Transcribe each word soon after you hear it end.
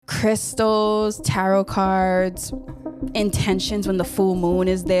crystals, tarot cards, intentions when the full moon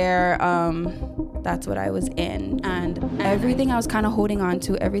is there. That's what I was in. And everything I was kind of holding on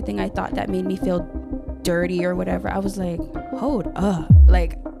to, everything I thought that made me feel dirty or whatever, I was like, hold up.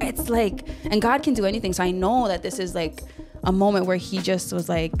 Like, it's like, and God can do anything. So I know that this is like a moment where he just was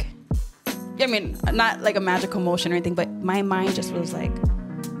like, I mean, not like a magical motion or anything, but my mind just was like,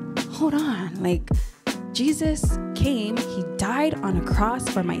 hold on. Like, Jesus came, he died on a cross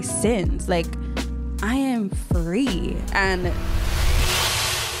for my sins. Like, I am free. And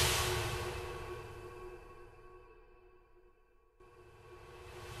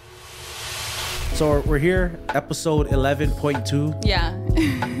so we're here, episode 11.2. yeah.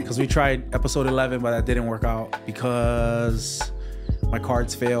 Because we tried episode 11, but that didn't work out because my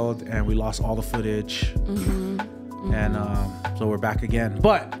cards failed and we lost all the footage. And so we're back again.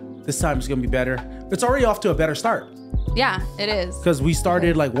 But this time it's going to be better. It's already off to a better start. Yeah, it is. Because we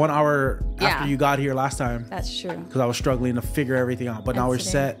started like 1 hour after you got here last time. That's true. Because I was struggling to figure everything out. But now we're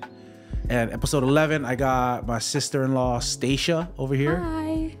set. And episode 11, I got my sister-in-law, Stasha, over here.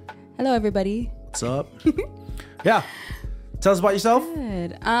 Hi. Hello, everybody. What's up? Yeah. Tell us about yourself.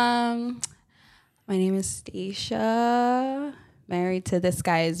 Good. My name is Stasha. Married to this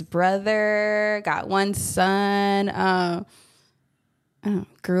guy's brother. Got one son.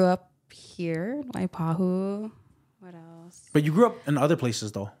 Grew up here, Waipahu. What else? But you grew up in other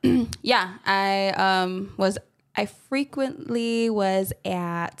places, though. Yeah, I frequently was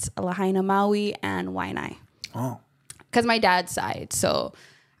at Lahaina, Maui, and Waianae. Oh. Because my dad's side, so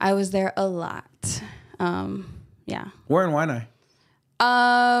I was there a lot. Yeah. Where in Waianae?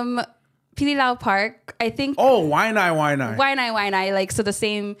 Pililau Park, I think. Oh, Waianae. Waianae. Like, so the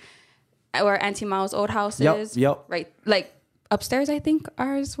same where Auntie Mao's old house is. Yep. Right. Like, upstairs, I think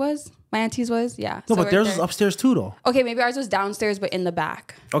ours was. My auntie's was. Yeah. No, so but theirs was upstairs too, though. Okay, maybe ours was downstairs, but in the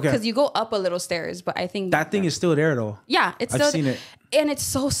back. Okay. Because you go up a little stairs, but I think that thing is still there, though. Yeah, it's I've still, seen it. And it's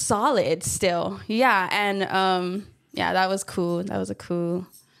so solid still. Yeah, and yeah, that was cool. That was a cool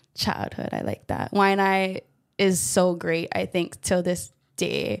childhood. I like that. Waianae is so great, I think, till this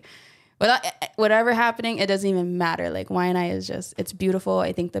day. Without whatever happening, it doesn't even matter. Like, Waianae is just, it's beautiful.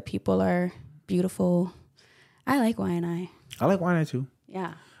 I think the people are beautiful. I like Waianae. I like Waianae too.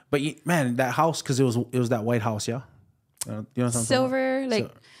 Yeah. But man, that house, because it was that white house, yeah? You know what I'm talking about? Silver, like,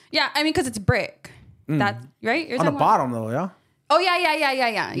 yeah, I mean, because it's brick. That, right? You're on the talking bottom, though, yeah? Oh, yeah.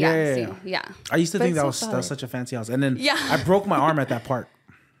 Yeah. I used to think that was solid. such a fancy house. And then Yeah. I broke my arm at that park.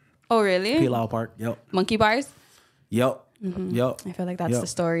 Oh, really? Pilau Park, yep. Monkey bars? Yep. I feel like that's the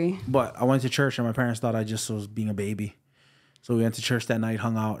story. But I went to church and my parents thought I just was being a baby. So we went to church that night,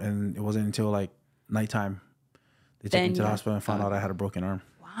 hung out, and it wasn't until like nighttime they took me to the hospital and found out I had a broken arm.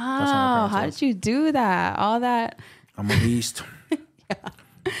 Wow, how did you do that? All that. I'm a beast.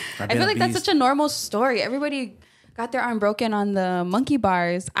 I feel like that's such a normal story. Everybody got their arm broken on the monkey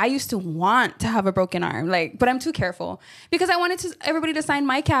bars. I used to want to have a broken arm, like, but I'm too careful because I wanted everybody to sign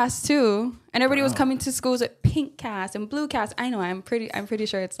my cast too, and everybody was coming to schools with pink cast and blue cast. I know I'm pretty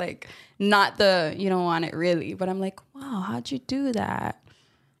sure it's like not the, you don't want it really, but I'm like, wow, how'd you do that?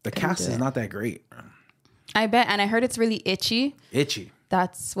 The cast is not that great. I bet, and I heard it's really itchy.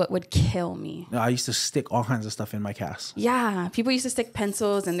 That's what would kill me. No, I used to stick all kinds of stuff in my cast. Yeah, people used to stick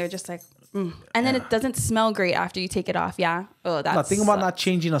pencils, and they're just like, and then it doesn't smell great after you take it off. Yeah. Oh, that's. Think about not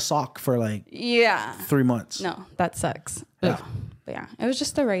changing a sock for like 3 months. No, that sucks. Yeah. But yeah, it was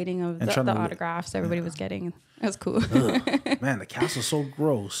just the writing of the autographs everybody was getting. It was cool. Man, the cast was so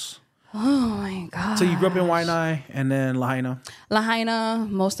gross. Oh my God. So you grew up in Waianae and then Lahaina? Lahaina,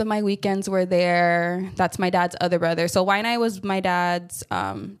 most of my weekends were there. That's my dad's other brother. So Waianae was my dad's,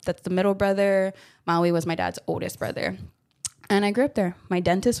 that's the middle brother. Maui was my dad's oldest brother. And I grew up there. My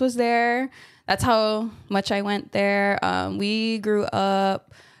dentist was there. That's how much I went there. We grew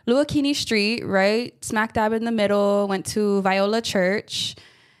up Luakini Street, right? Smack dab in the middle. Went to Viola Church.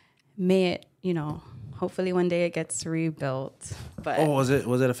 May it, hopefully one day it gets rebuilt. But was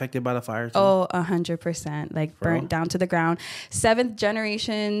it affected by the fire too? Oh, 100%. Like burnt down to the ground. 7th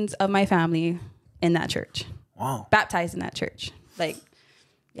generations of my family in that church. Wow. Baptized in that church. Like,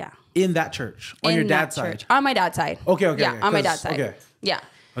 yeah. In that church? On your dad's side? Church. On my dad's side. Okay. Yeah, on my dad's side. Okay. Yeah.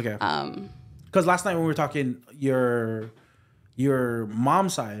 Okay. Because last night when we were talking, your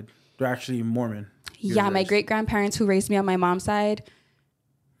mom's side, they're actually Mormon. Yeah, my great-grandparents who raised me on my mom's side,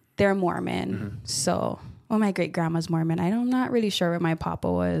 they're Mormon. So, my great-grandma's Mormon. I'm not really sure what my papa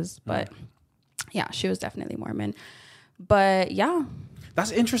was, but yeah, she was definitely Mormon. But yeah.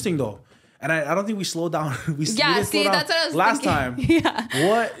 That's interesting though. And I don't think we slowed down. we that's what I was last thinking. time. Yeah.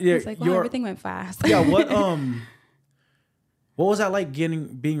 What? It's like, wow, everything went fast. Yeah. What was that like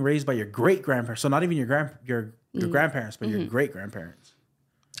being raised by your great grandparents? So not even your grandparents, but your great grandparents.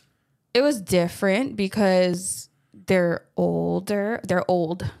 It was different because they're older. They're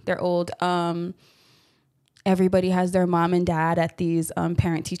old. Everybody has their mom and dad at these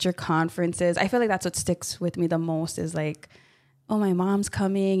parent teacher conferences. I feel like that's what sticks with me the most is like, oh, my mom's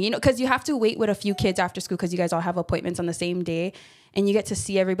coming, because you have to wait with a few kids after school because you guys all have appointments on the same day and you get to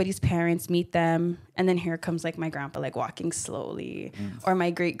see everybody's parents, meet them. And then here comes like my grandpa, like walking slowly or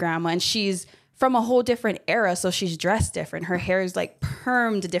my great grandma. And she's from a whole different era. So she's dressed different. Her hair is like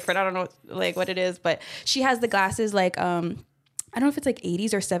permed different. I don't know like what it is, but she has the glasses like, I don't know if it's like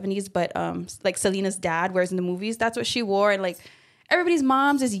 80s or 70s, but like Selena's dad wears in the movies. That's what she wore. And like everybody's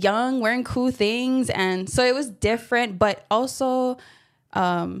moms is young, wearing cool things. And so it was different, but also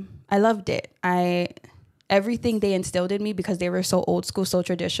I loved it. Everything they instilled in me because they were so old school, so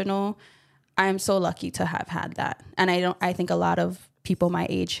traditional. I'm so lucky to have had that. And I think a lot of people my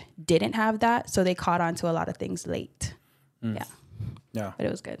age didn't have that. So they caught on to a lot of things late. Yeah. But it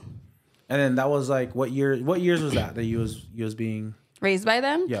was good. And then that was like, what years was that you was being raised by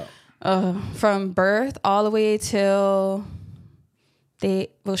them? Yeah. From birth all the way till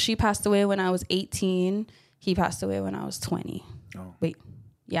she passed away when I was 18. He passed away when I was 20. Oh. Wait.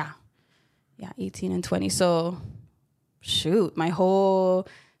 Yeah, 18 and 20. So shoot, my whole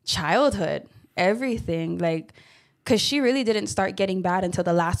childhood, everything, like, because she really didn't start getting bad until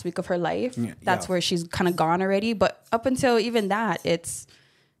the last week of her life. That's where she's kind of gone already. But up until even that, it's,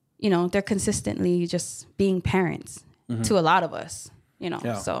 they're consistently just being parents to a lot of us,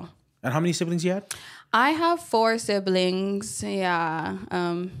 so. And how many siblings you had? I have 4 siblings. Yeah.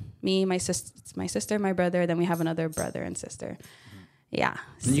 Me, my sister, my brother. Then we have another brother and sister. Yeah.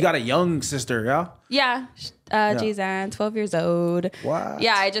 And you got a young sister, yeah? Yeah. Jayzan, 12 years old. What?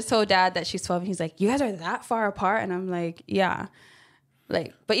 Yeah, I just told Dad that she's 12. And he's like, you guys are that far apart? And I'm like, yeah.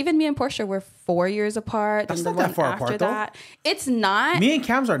 Like, but even me and Portia were 4 years apart. That's not that far apart, though. It's not. Me and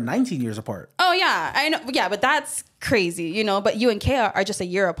Cams are 19 years apart. Oh, yeah. I know. Yeah, but that's crazy, But you and Kay are just a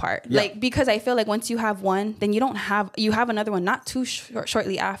year apart. Yeah. Like, because I feel like once you have one, then you have another one not too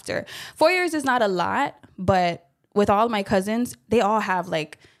shortly after. 4 years is not a lot, but with all my cousins, they all have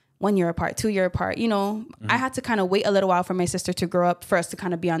like 1 year apart, 2 year apart. I had to kind of wait a little while for my sister to grow up for us to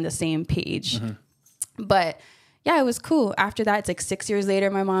kind of be on the same page. But yeah, it was cool. After that, it's like 6 years later,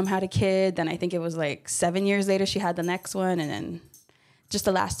 my mom had a kid. Then I think it was like 7 years later, she had the next one. And then just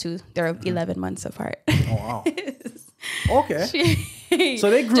the last 2, they're 11 months apart. Oh, wow. Okay. So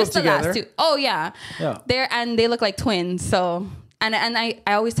they grew up together. Last 2. Oh, yeah. They look like twins. So... And I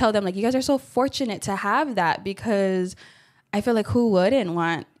always tell them, like, you guys are so fortunate to have that because I feel like who wouldn't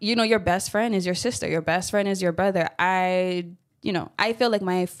want, your best friend is your sister. Your best friend is your brother. I feel like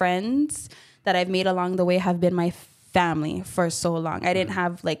my friends that I've made along the way have been my family for so long. I didn't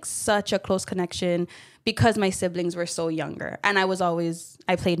have like such a close connection because my siblings were so younger. And I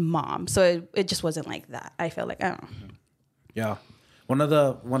played mom. So it just wasn't like that. I felt like, I don't know. Yeah. One of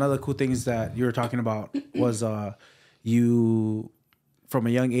the cool things that you were talking about was, you, from a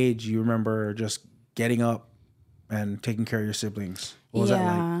young age, you remember just getting up and taking care of your siblings. What was that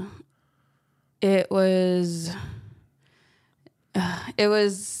like? It was,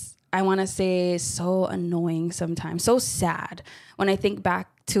 I want to say, so annoying sometimes, so sad. When I think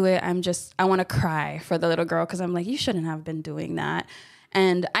back to it, I want to cry for the little girl because I'm like, you shouldn't have been doing that.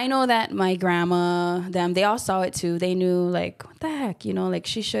 And I know that my grandma, they all saw it too. They knew like, what the heck, like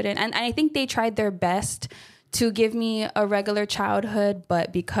she shouldn't. And I think they tried their best to give me a regular childhood,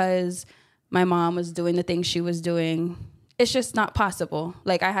 but because my mom was doing the things she was doing, it's just not possible.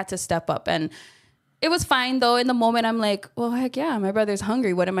 Like I had to step up and it was fine though. In the moment, I'm like, well, heck yeah, my brother's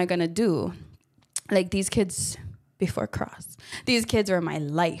hungry. What am I going to do? Like these kids before cross, these kids were my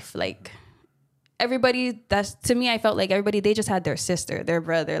life. Like everybody to me, I felt like everybody, they just had their sister, their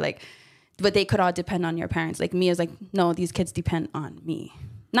brother, like, but they could all depend on your parents. Like me, I was like, no, these kids depend on me.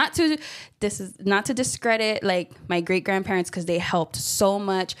 Not to discredit like my great grandparents because they helped so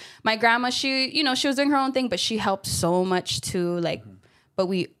much. My grandma, she was doing her own thing, but she helped so much too. Like, but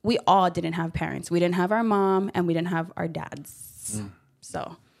we all didn't have parents. We didn't have our mom and we didn't have our dads.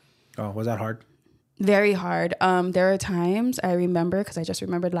 So, was that hard? Very hard. There are times I remember because I just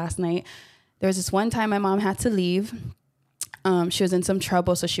remembered last night. There was this one time my mom had to leave. She was in some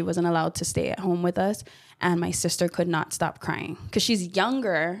trouble, so she wasn't allowed to stay at home with us. And my sister could not stop crying because she's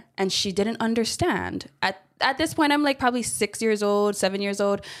younger and she didn't understand. At this point, I'm like probably 6 years old, 7 years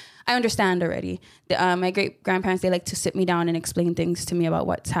old. I understand already. My great grandparents, they like to sit me down and explain things to me about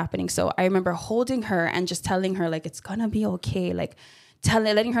what's happening. So I remember holding her and just telling her like, it's gonna be okay. Like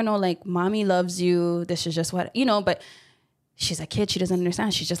letting her know like, mommy loves you. This is just what, but she's a kid. She doesn't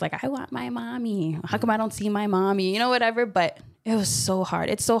understand. She's just like, I want my mommy. How come I don't see my mommy? You know, whatever. But it was so hard.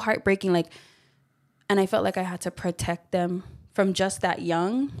 It's so heartbreaking. Like, and I felt like I had to protect them from just that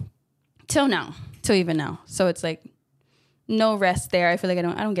young till even now. So it's like no rest there. I feel like I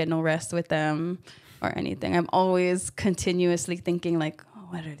don't get no rest with them or anything. I'm always continuously thinking like, oh,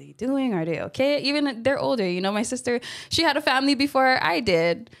 what are they doing? Are they okay? Even they're older. You know, my sister, she had a family before I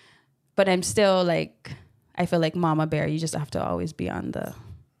did, but I'm still like, I feel like mama bear. You just have to always be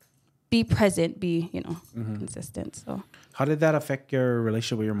present, consistent. So how did that affect your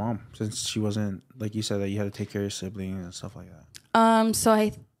relationship with your mom, since she wasn't, like you said, that you had to take care of your siblings and stuff like that? So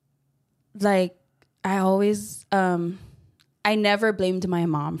I never blamed my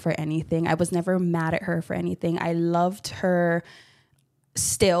mom for anything. I was never mad at her for anything. I loved her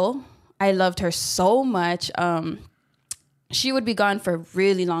still. I loved her so much. She would be gone for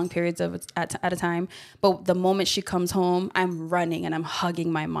really long periods at a time. But the moment she comes home, I'm running and I'm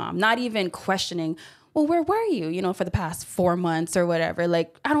hugging my mom, not even questioning, well, where were you, for the past 4 months or whatever?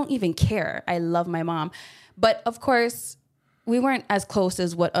 Like, I don't even care. I love my mom. But of course, we weren't as close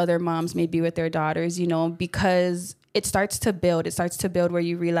as what other moms may be with their daughters, because it starts to build. It starts to build where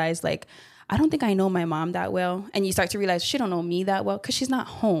you realize, like, I don't think I know my mom that well. And you start to realize she don't know me that well because she's not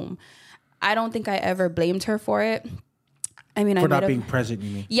home. I don't think I ever blamed her for it. I mean, for not being present,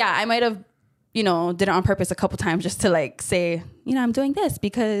 you mean? Yeah, I might have, did it on purpose a couple times just to like say, I'm doing this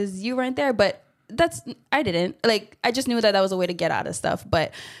because you weren't there. But I didn't. Like, I just knew that was a way to get out of stuff.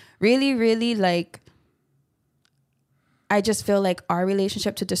 But really, really, like, I just feel like our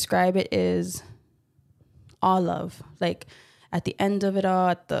relationship, to describe it, is all love. Like, at the end of it all,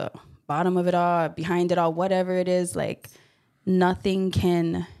 at the bottom of it all, behind it all, whatever it is, like, nothing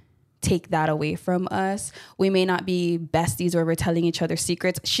can take that away from us. We may not be besties where we're telling each other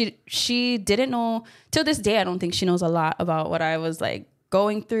secrets. She didn't know, till this day, I don't think she knows a lot about what I was like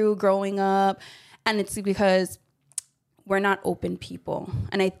going through growing up. And it's because we're not open people.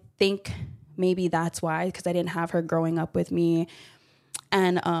 And I think maybe that's why, because I didn't have her growing up with me.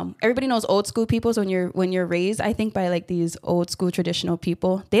 And everybody knows old school people. So when you're raised, I think, by like these old school traditional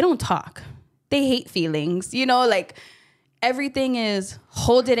people, they don't talk. They hate feelings, like, everything is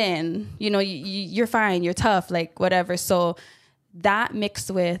hold it in, you're fine, you're tough, like whatever. So that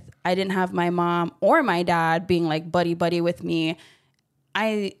mixed with, I didn't have my mom or my dad being like buddy with me.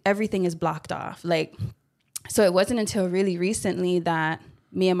 Everything is blocked off. Like, so it wasn't until really recently that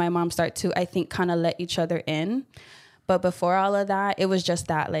me and my mom start to, I think, kind of let each other in. But before all of that, it was just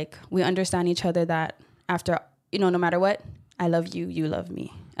that, like, we understand each other, that after, no matter what, I love you, you love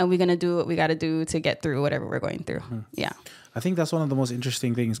me. And we're going to do what we got to do to get through whatever we're going through. Mm-hmm. Yeah. I think that's one of the most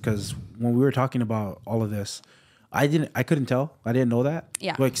interesting things, because when we were talking about all of this, I couldn't tell. I didn't know that.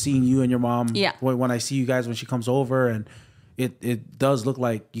 Yeah. Like, seeing you and your mom. Yeah. When I see you guys, when she comes over, and it does look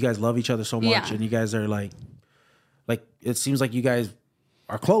like you guys love each other so much. Yeah. And you guys are like, it seems like you guys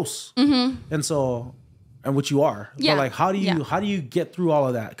are close. Mm-hmm. And which you are. Yeah. But like, how do you get through all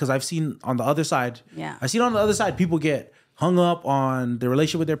of that? Because I've seen on the other side, people get hung up on the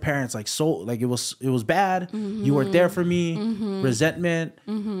relationship with their parents, like, so, like, it was bad. Mm-hmm. You weren't there for me. Mm-hmm. Resentment.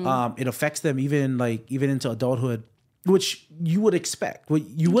 Mm-hmm. It affects them even into adulthood, which you would expect. Well,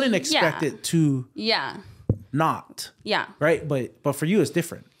 you wouldn't expect it to. Yeah. Not. Yeah. Right. But for you, it's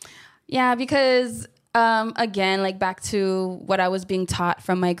different. Yeah, because again, like, back to what I was being taught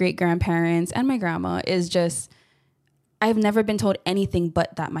from my great grandparents and my grandma is just, I've never been told anything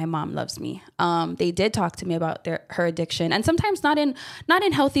but that my mom loves me. They did talk to me about her addiction, and sometimes not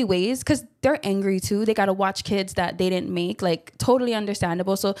in healthy ways, because they're angry too. They got to watch kids that they didn't make, like, totally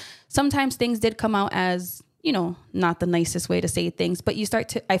understandable. So sometimes things did come out as, not the nicest way to say things, but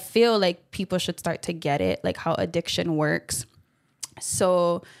I feel like people should start to get it, like, how addiction works.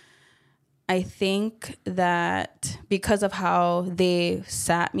 So I think that because of how they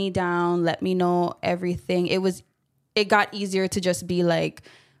sat me down, let me know everything, it got easier to just be like,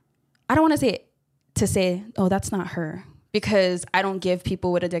 I don't want to say, oh, that's not her, because I don't give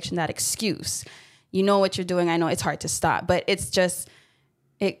people with addiction that excuse. You know what you're doing. I know it's hard to stop, but it's just,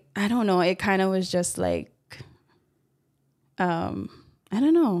 I don't know. It kind of was just like, I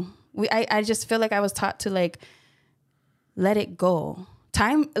don't know. I just feel like I was taught to, like, let it go.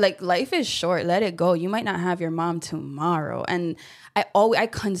 Time, like, life is short. Let it go. You might not have your mom tomorrow. And I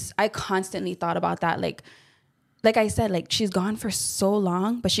constantly thought about that. Like I said, like, she's gone for so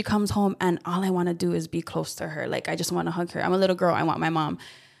long, but she comes home and all I want to do is be close to her. Like, I just want to hug her. I'm a little girl. I want my mom.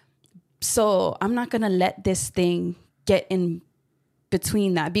 So I'm not going to let this thing get in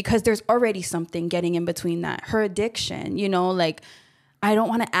between that, because there's already something getting in between that. Her addiction, like, I don't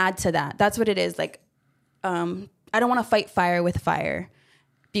want to add to that. That's what it is. Like, I don't want to fight fire with fire,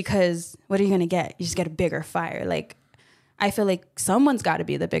 because what are you going to get? You just get a bigger fire. Like, I feel like someone's got to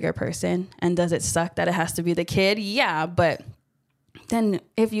be the bigger person. And does it suck that it has to be the kid? Yeah, but then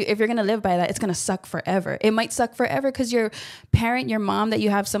if you're going to live by that, it's going to suck forever. It might suck forever because your parent, your mom that you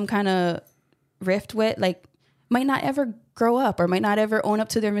have some kind of rift with, like, might not ever grow up or might not ever own up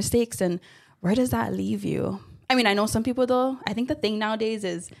to their mistakes. And where does that leave you? I mean, I know some people, though, I think the thing nowadays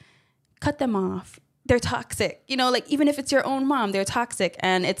is cut them off. They're toxic. You know, like, even if it's your own mom, they're toxic,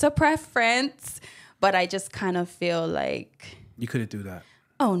 and it's a preference. But I just kind of feel like you couldn't do that.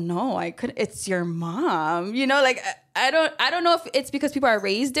 Oh no, I could. It's your mom. You know, like, I don't know if it's because people are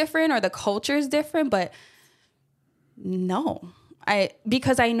raised different or the culture is different, but no,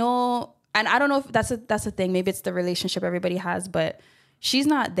 because I know, and I don't know if that's a thing. Maybe it's the relationship everybody has, but she's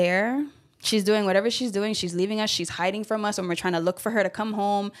not there. She's doing whatever she's doing. She's leaving us. She's hiding from us when we're trying to look for her to come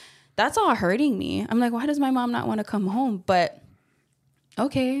home. That's all hurting me. I'm like, why does my mom not want to come home? But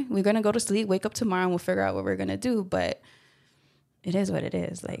okay, we're going to go to sleep, wake up tomorrow, and we'll figure out what we're going to do. But it is what it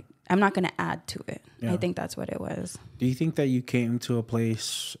is. Like, I'm not going to add to it. Yeah. I think that's what it was. Do you think that you came to a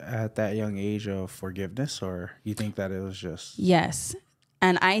place at that young age of forgiveness, or you think that it was just... Yes.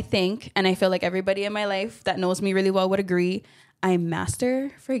 And I think, and I feel like everybody in my life that knows me really well would agree, I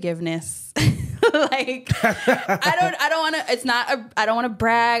master forgiveness. Like, I don't want to, I don't want to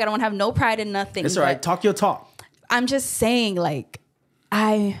brag. I don't want to have no pride in nothing. It's all right. Talk your talk. I'm just saying, like,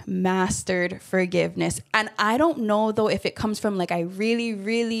 I mastered forgiveness. And I don't know, though, if it comes from, like, I really,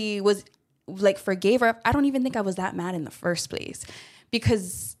 really was, like, forgave her. I don't even think I was that mad in the first place,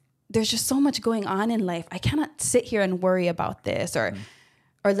 because there's just so much going on in life. I cannot sit here and worry about this or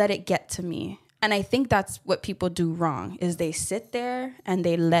let it get to me. And I think that's what people do wrong, is they sit there and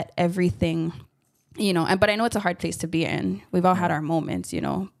they let everything, you know, but I know it's a hard place to be in. We've all had our moments, you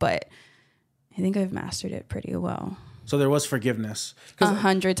know, but I think I've mastered it pretty well. So there was forgiveness.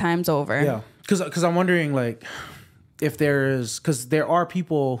 100 times over. Yeah. Because I'm wondering, like, if because there are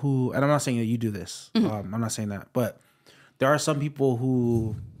people who, and I'm not saying that you do this. I'm not saying that, but there are some people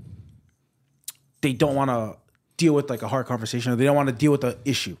who they don't want to deal with, like, a hard conversation, or they don't want to deal with the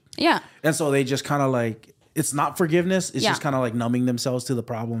issue. Yeah. And so they just kind of, like, it's not forgiveness. It's just kind of like numbing themselves to the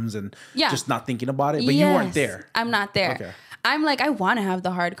problems and just not thinking about it. But you weren't there. I'm not there. Okay. I'm like, I want to have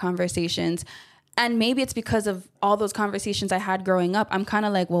the hard conversations. And maybe it's because of all those conversations I had growing up. I'm kind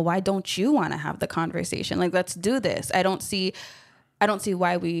of like, well, why don't you want to have the conversation? Like, let's do this. I don't see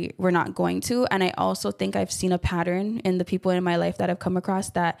why we're not going to. And I also think I've seen a pattern in the people in my life that I've come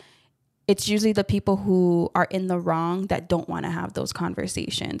across, that it's usually the people who are in the wrong that don't want to have those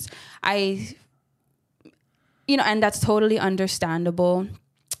conversations. And that's totally understandable.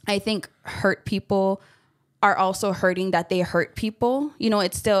 I think hurt people are also hurting that they hurt people. You know,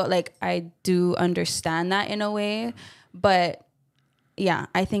 it's still like, I do understand that in a way, but yeah,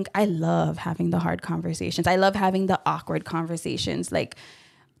 I think I love having the hard conversations. I love having the awkward conversations. Like,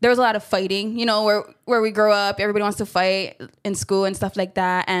 there was a lot of fighting, you know, where we grow up, everybody wants to fight in school and stuff like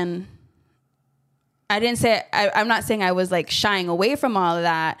that. And I'm not saying I was, like, shying away from all of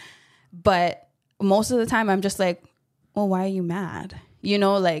that, but most of the time I'm just like, well, why are you mad? You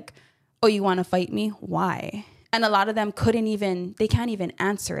know, like, oh, you want to fight me? Why? And a lot of them they can't even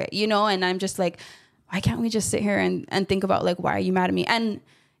answer it, you know? And I'm just like, why can't we just sit here and think about, like, why are you mad at me? And,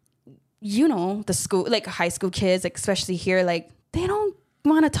 you know, the school, like, high school kids, like, especially here, like, they don't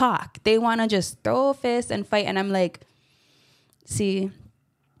want to talk. They want to just throw a fist and fight. And I'm like, see,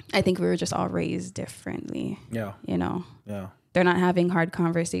 I think we were just all raised differently. Yeah. You know? Yeah. They're not having hard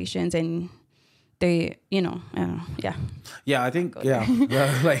conversations, and they, you know, yeah. Yeah, I think, yeah.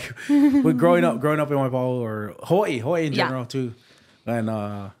 Like, with growing up in Waipahu or Hawaii in general too,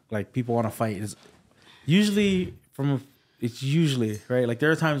 and like, people want to fight, is usually right. Like,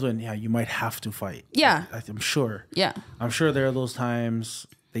 there are times when you might have to fight. Yeah, I'm sure. Yeah, I'm sure there are those times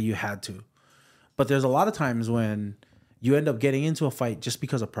that you had to, but there's a lot of times when you end up getting into a fight just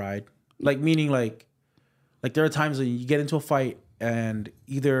because of pride. Like, meaning, like there are times when you get into a fight and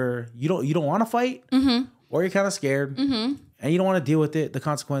either you don't want to fight, or you're kind of scared, and you don't want to deal with it, the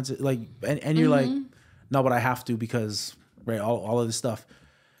consequences, like, and you're like, no, but I have to, because, right, all of this stuff.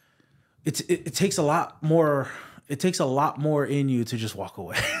 It takes a lot more. It takes a lot more in you to just walk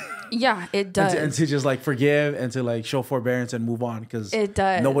away. Yeah, it does. And to just, like, forgive and to, like, show forbearance and move on, because it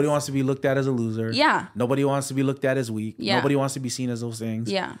does. Nobody wants to be looked at as a loser. Yeah. Nobody wants to be looked at as weak. Yeah. Nobody wants to be seen as those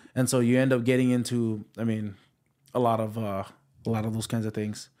things. Yeah. And so you end up getting into, I mean, a lot of those kinds of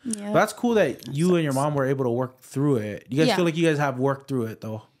things. Yeah. But that's cool that you and your mom were able to work through it. You guys feel like you guys have worked through it,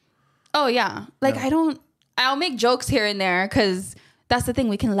 though. Oh yeah. Like, I'll make jokes here and there, because that's the thing.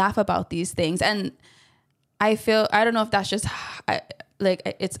 We can laugh about these things, and I don't know if that's just like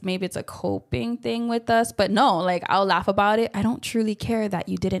it's a coping thing with us, but no, like I'll laugh about it. I don't truly care that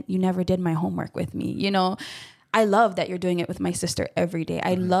you never did my homework with me. You know, I love that you're doing it with my sister every day.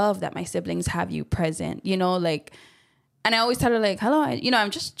 I love that my siblings have you present, you know, like, and I always tell her like, hello,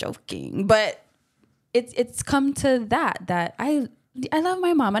 I'm just joking, but it's come to that I love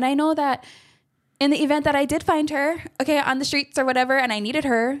my mom. And I know that in the event that I did find her, okay, on the streets or whatever, and I needed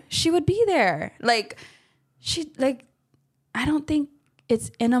her, she would be there. Like, I don't think it's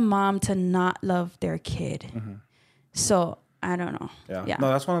in a mom to not love their kid. So I don't know. Yeah. No,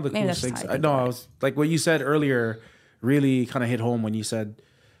 that's one of the coolest things. I was like what you said earlier really kind of hit home when you said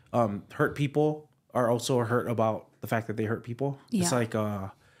hurt people are also hurt about the fact that they hurt people. Yeah. It's like,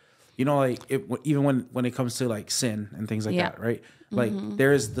 even when it comes to like sin and things like that, right? Like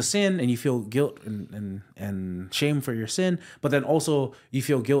there's the sin and you feel guilt and shame for your sin, but then also you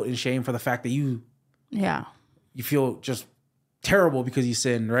feel guilt and shame for the fact that you feel just terrible because you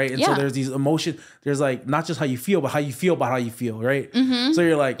sinned, right? And so there's these emotions. There's like not just how you feel, but how you feel about how you feel, right? So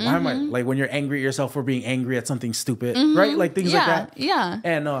you're like, why am I like when you're angry at yourself for being angry at something stupid, right? Like things like that. Yeah.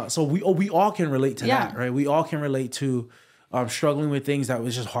 And so we all can relate to that, right? We all can relate to struggling with things that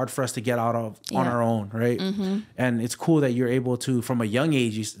was just hard for us to get out of on our own, right? And it's cool that you're able to, from a young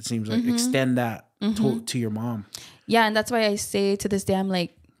age, it seems like, extend that to your mom. Yeah, and that's why I say to this day, I'm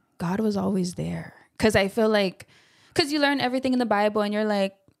like, God was always there. Because I feel like, because you learn everything in the Bible and you're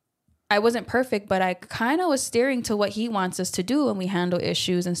like, I wasn't perfect, but I kind of was steering to what he wants us to do when we handle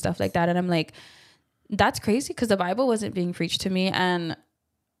issues and stuff like that. And I'm like, that's crazy because the Bible wasn't being preached to me. And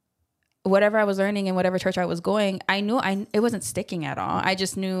whatever I was learning in whatever church I was going, I knew it wasn't sticking at all. I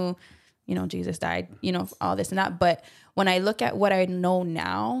just knew, Jesus died, all this and that. But when I look at what I know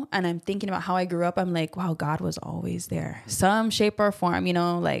now and I'm thinking about how I grew up, I'm like, wow, God was always there. Some shape or form,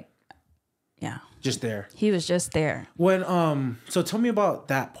 just there. He was just there. When so tell me about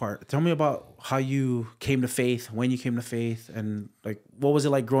that part. Tell me about how you came to faith, when you came to faith, and like what was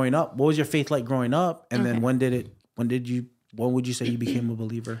it like growing up? What was your faith like growing up? And then when would you say you became a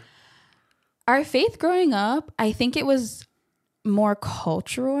believer? Our faith growing up, I think it was more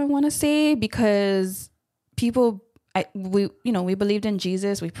cultural, I want to say, because we believed in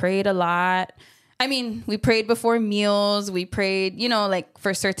Jesus. We prayed a lot. I mean, we prayed before meals. We prayed, like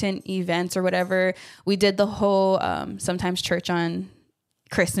for certain events or whatever. We did the whole, sometimes church on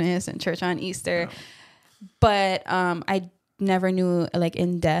Christmas and church on Easter. Yeah. But I never knew like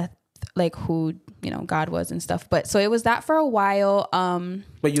in depth, like who, God was and stuff. But so it was that for a while.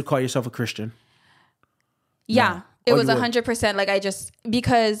 But you call yourself a Christian? Yeah. No. It was 100%. Like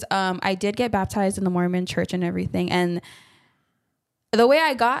because I did get baptized in the Mormon church and everything. And the way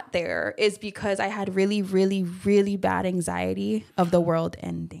I got there is because I had really, really, really bad anxiety of the world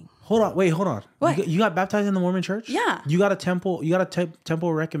ending. Hold on. What? You got baptized in the Mormon church? Yeah. You got a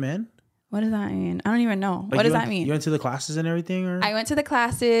temple recommend? What does that mean? I don't even know. Like what does that mean? You went to the classes and everything? Or? I went to the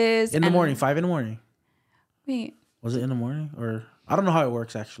classes. In the morning, 5 a.m. Wait. Was it in the morning? Or I don't know how it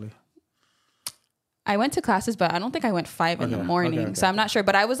works actually. I went to classes, but I don't think I went 5 in the morning. Okay. So I'm not sure.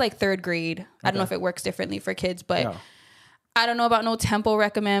 But I was like third grade. I don't know if it works differently for kids, but... Yeah. I don't know about no temple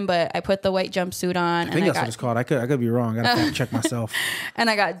recommend, but I put the white jumpsuit on. I think that's what it's called. I could be wrong. I gotta check myself. And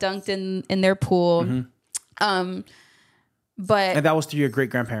I got dunked in their pool. And that was through your great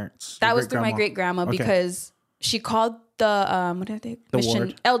grandparents. That was through my great grandma because she called the what are they?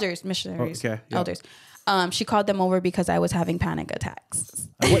 Missionaries. Okay. Yeah. Elders. She called them over because I was having panic attacks.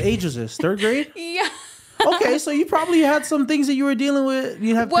 What age was this? Third grade? Yeah. Okay, so you probably had some things that you were dealing with.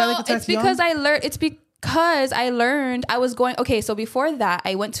 You have panic attacks. Because I learned I was going, okay, so before that,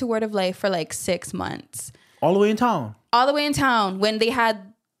 I went to Word of Life for like 6 months. All the way in town? All the way in town when they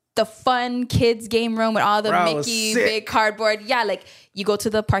had the fun kids game room with all the Mickey, big cardboard. Yeah, like you go to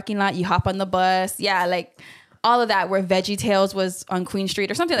the parking lot, you hop on the bus. Yeah, like all of that where Veggie Tales was on Queen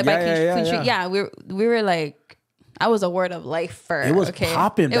Street or something like Queen Street. Yeah, we were like, I was a Word of Lifer. It was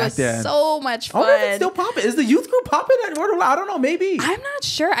popping back then. It was so much fun. I wonder if it's still popping. Is the youth group popping at Word of Life? I don't know. Maybe. I'm not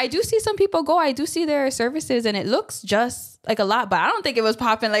sure. I do see some people go. I do see their services, and it looks just like a lot. But I don't think it was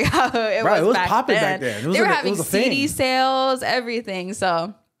popping like how it was popping back then. They were having CD sales, everything.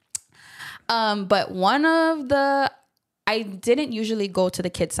 So, but I didn't usually go to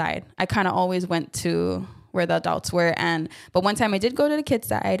the kids side. I kind of always went to where the adults were. But one time I did go to the kids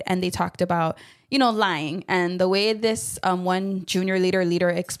side, and they talked about, lying. And the way this one junior leader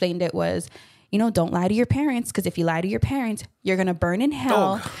explained it was, don't lie to your parents, because if you lie to your parents, you're going to burn in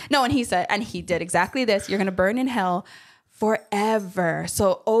hell. Oh. No, and he said, and he did exactly this, you're going to burn in hell forever.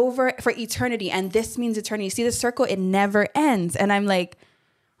 So for eternity. And this means eternity. See the circle, it never ends. And I'm like,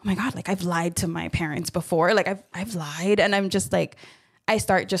 my God, like I've lied to my parents before. Like I've lied. And I'm just like, I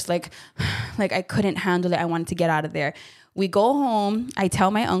start just like I couldn't handle it. I wanted to get out of there. We go home. I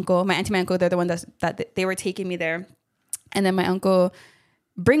tell my uncle, my auntie, my uncle, they're the one that they were taking me there. And then my uncle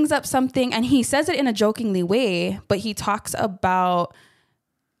brings up something and he says it in a jokingly way, but he talks about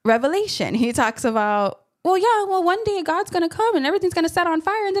Revelation. He talks about, one day God's going to come and everything's going to set on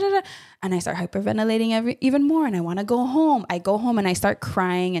fire. And I start hyperventilating even more. And I want to go home. I go home and I start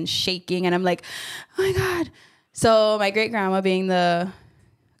crying and shaking. And I'm like, oh my God. So my great grandma, being the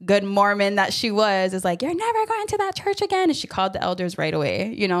good Mormon that she was, is like, you're never going to that church again. And she called the elders right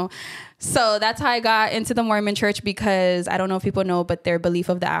away, you know? So that's how I got into the Mormon church, because I don't know if people know, but their belief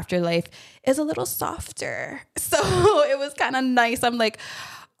of the afterlife is a little softer. So it was kind of nice. I'm like,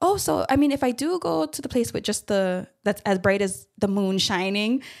 oh, so, I mean, if I do go to the place with just that's as bright as the moon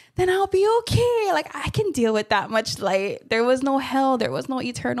shining, then I'll be okay. Like I can deal with that much light. There was no hell. There was no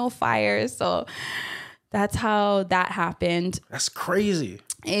eternal fire. So that's how that happened. That's crazy.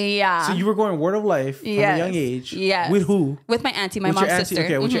 Yeah. So you were going Word of Life from a young age. Yes. With who? With my auntie, my mom's sister.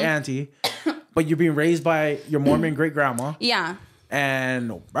 Okay, with your auntie. But you're being raised by your Mormon great grandma. Yeah.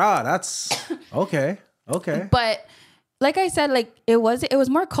 And wow, that's okay. Okay. But like I said, like it was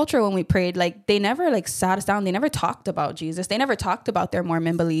more cultural when we prayed. Like they never like sat us down. They never talked about Jesus. They never talked about their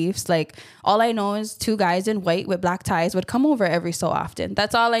Mormon beliefs. Like all I know is 2 guys in white with black ties would come over every so often.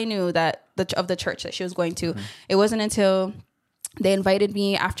 That's all I knew of the church that she was going to. Mm-hmm. It wasn't until they invited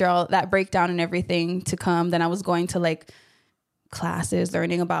me after all that breakdown and everything to come. Then I was going to like classes,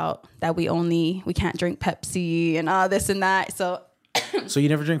 learning about that we can't drink Pepsi and all this and that. So you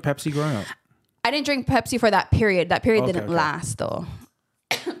never drank Pepsi growing up? I didn't drink Pepsi for that period. That period didn't last though.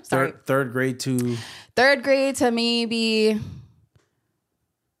 Sorry. Third grade to maybe,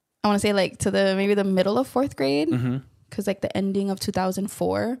 I want to say like to maybe the middle of 4th grade. Mm-hmm. Cause like the ending of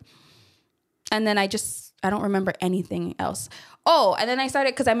 2004. And then I don't remember anything else. Oh, and then I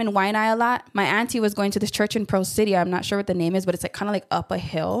started, because I'm in Waianae a lot. My auntie was going to this church in Pearl City. I'm not sure what the name is, but it's like kind of like up a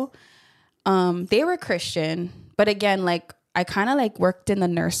hill. They were Christian, but again, like I kind of like worked in the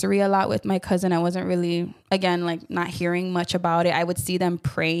nursery a lot with my cousin. I wasn't really, again, like not hearing much about it. I would see them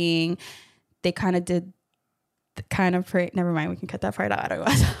praying. They kind of did pray. Never mind. We can cut that part out. I don't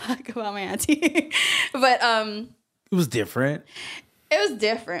want to talk about my auntie, but it was different. It was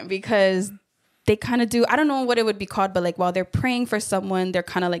different because they kind of do, I don't know what it would be called, but like while they're praying for someone, they're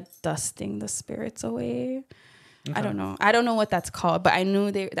kind of like dusting the spirits away. Okay. I don't know what that's called, but I know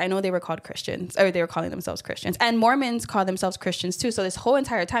they were called Christians, or they were calling themselves Christians. And Mormons call themselves Christians too. So this whole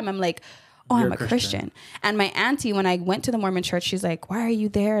entire time I'm like, oh, I'm a Christian. And my auntie, when I went to the Mormon church, she's like, why are you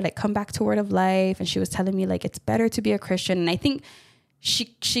there? Like, come back to Word of Life. And she was telling me like, it's better to be a Christian. And I think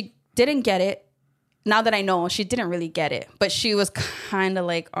she didn't get it. Now that I know, she didn't really get it, but she was kind of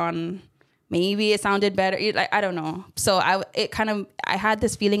like on, maybe it sounded better. Like, I don't know. So I had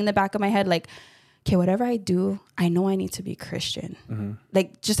this feeling in the back of my head, like, okay, whatever I do, I know I need to be Christian. Mm-hmm.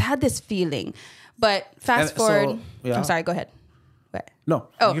 Like, just had this feeling. But fast forward. So, yeah. I'm sorry, go ahead. What? No,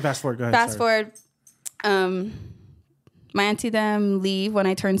 you can fast forward. Go ahead. Fast forward. My auntie them leave when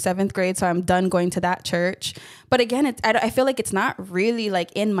I turned 7th grade, so I'm done going to that church. But again, I feel like it's not really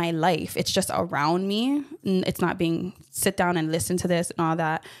like in my life. It's just around me. It's not being sit down and listen to this and all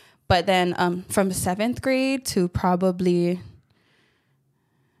that. But then from 7th grade to probably,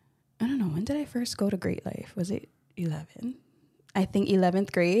 I don't know, when did I first go to Great Life? Was it 11? I think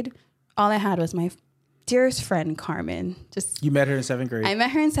 11th grade. All I had was my dearest friend, Carmen. You met her in 7th grade? I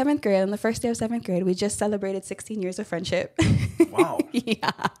met her in 7th grade. On the first day of 7th grade, we just celebrated 16 years of friendship. Wow.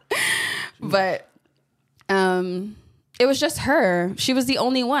 Yeah. But it was just her. She was the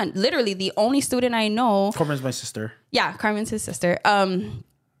only one. Literally the only student I know. Carmen's my sister. Yeah, Carmen's his sister.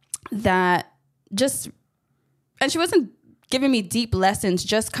 That just, and she wasn't giving me deep lessons,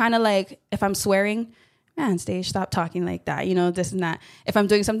 just kind of like, if I'm swearing, man, Stage, stop talking like that, you know, this and that. If I'm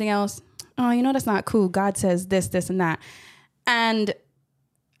doing something else, oh, you know, that's not cool. God says this, and that. And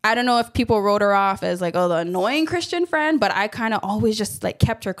I don't know if people wrote her off as like, oh, the annoying Christian friend, but I kind of always just like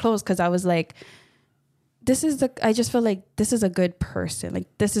kept her close because I was like, I just feel like this is a good person. Like,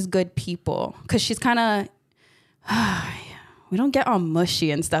 this is good people. Because she's kind of, we don't get all mushy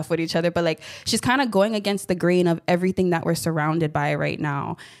and stuff with each other, but like she's kind of going against the grain of everything that we're surrounded by right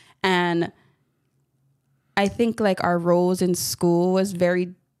now. And I think like our roles in school was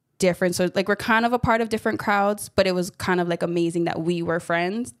very different. So like we're kind of a part of different crowds, but it was kind of like amazing that we were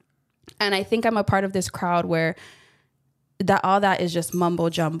friends. And I think I'm a part of this crowd where all that is just mumbo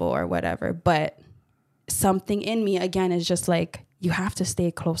jumbo or whatever. But something in me, again, is just like, you have to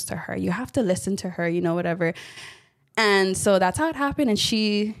stay close to her. You have to listen to her, you know, whatever. And so that's how it happened. And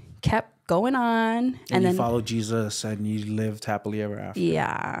she kept going on. And then you followed Jesus and you lived happily ever after.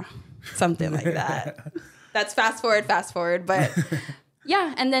 Yeah, something like that. That's fast forward. But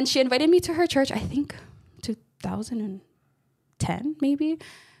yeah. And then she invited me to her church, I think 2010, maybe.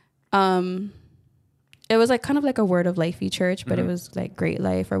 It was like kind of like a Word of Life-y church, but it was like Great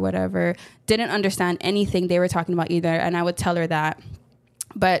Life or whatever. Didn't understand anything they were talking about either. And I would tell her that.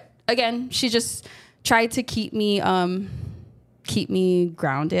 But again, she just tried to keep me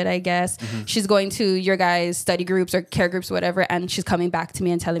grounded, I guess. She's going to your guys' study groups or care groups, whatever. And she's coming back to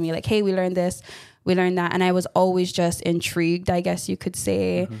me and telling me like, hey, we learned this, we learned that. And I was always just intrigued, I guess you could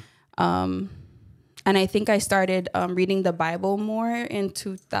say. And I think I started reading the Bible more in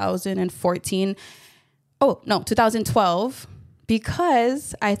 2014. 2012,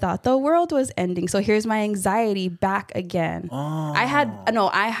 because I thought the world was ending. So here's my anxiety back again. I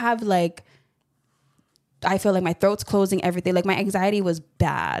feel like my throat's closing, everything. Like my anxiety was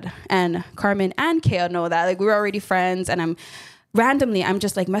bad. And Carmen and Kale know that. Like we were already friends, and I'm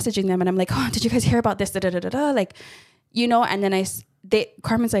just like messaging them, and I'm like, oh, did you guys hear about this? Like, you know, and then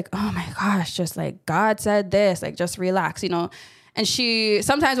Carmen's like, oh my gosh, just like God said this, like just relax, you know. And she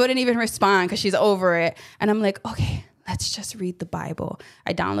sometimes wouldn't even respond because she's over it. And I'm like, okay, let's just read the Bible.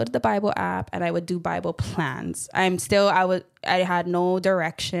 I downloaded the Bible app and I would do Bible plans. I had no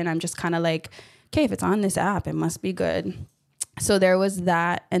direction. I'm just kind of like, okay, if it's on this app, it must be good. So there was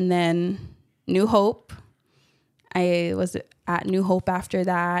that. And then New Hope. I was at New Hope after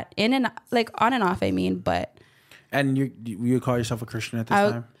that. On and off, I mean, but. And you call yourself a Christian at this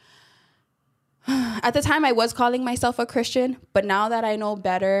time? At the time, I was calling myself a Christian, but now that I know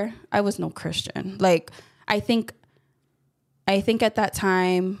better, I was no Christian. Like, I think at that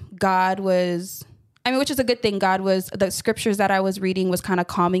time, God was, which is a good thing. The scriptures that I was reading was kind of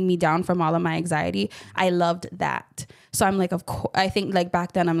calming me down from all of my anxiety. I loved that. So I'm like, of course, I think like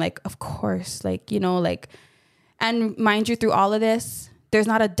back then, I'm like, of course, like, you know, like, and mind you, through all of this, there's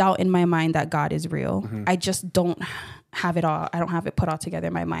not a doubt in my mind that God is real. I just don't have it all. I don't have it put all together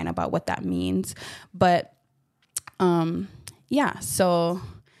in my mind about what that means. But yeah, so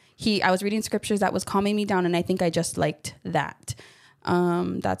I was reading scriptures that was calming me down, and I think I just liked that.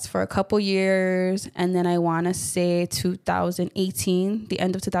 That's for a couple years, and then I want to say 2018, the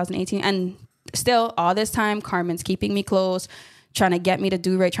end of 2018, and still all this time Carmen's keeping me close, trying to get me to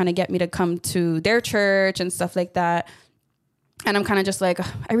do right, trying to get me to come to their church and stuff like that. And I'm kind of just like,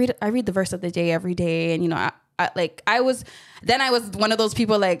 I read the verse of the day every day, and you know, I was one of those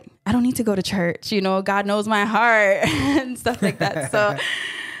people like, I don't need to go to church, you know, God knows my heart and stuff like that. So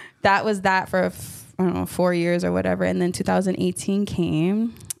that was that for, 4 years or whatever. And then 2018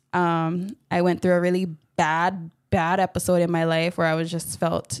 came. I went through a really bad episode in my life where I was just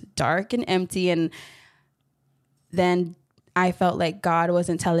felt dark and empty. And then I felt like God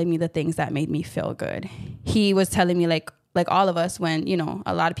wasn't telling me the things that made me feel good. He was telling me like all of us, when, you know,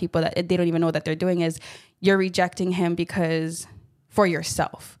 a lot of people that they don't even know that they're doing is you're rejecting him because for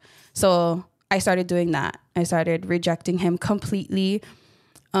yourself. So I started doing that. I started rejecting him completely.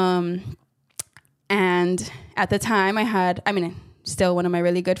 And at the time still one of my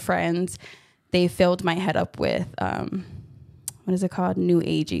really good friends, they filled my head up with, what is it called? New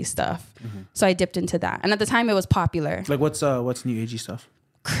agey stuff. So I dipped into that. And at the time it was popular. Like what's new agey stuff?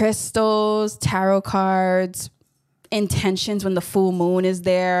 Crystals, tarot cards, intentions when the full moon is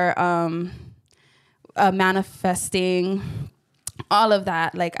there, manifesting, all of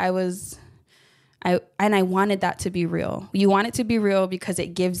that. Like I wanted that to be real. You want it to be real because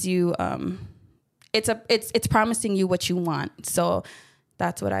it gives you, it's promising you what you want. So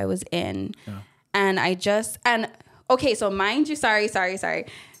that's what I was in. Yeah. And okay, so mind you, sorry.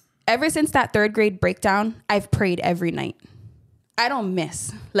 Ever since that 3rd grade breakdown, I've prayed every night. I don't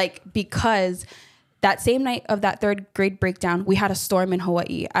miss, because that same night of that 3rd grade breakdown, we had a storm in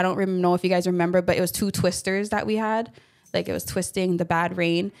Hawaii. I don't know if you guys remember, but it was 2 twisters that we had. Like it was twisting, the bad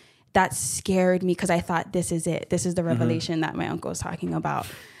rain. That scared me because I thought, this is it. This is the revelation that my uncle was talking about.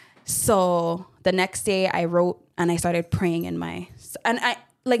 So the next day I wrote and I started praying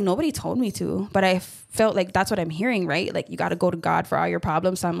nobody told me to, but I felt like that's what I'm hearing, right? Like you got to go to God for all your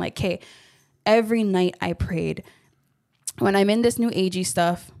problems. So I'm like, hey, every night I prayed. When I'm in this new agey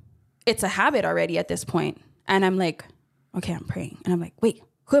stuff, it's a habit already at this point. And I'm like, okay, I'm praying. And I'm like, wait,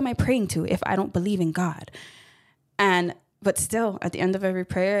 who am I praying to if I don't believe in God? But still, at the end of every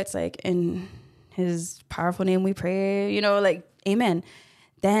prayer, it's like, in his powerful name we pray, you know, like, amen.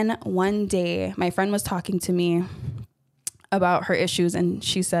 Then one day, my friend was talking to me about her issues. And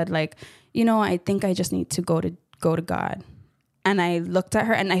she said, like, you know, I think I just need to go to God. And I looked at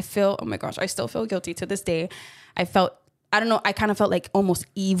her and I feel, oh my gosh, I still feel guilty to this day. I don't know, I kind of felt like almost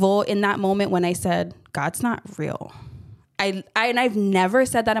evil in that moment when I said, God's not real. And I've never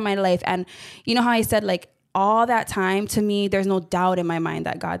said that in my life. And you know how I said, like, all that time, to me, there's no doubt in my mind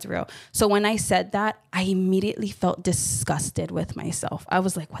that God's real. So when I said that, I immediately felt disgusted with myself. I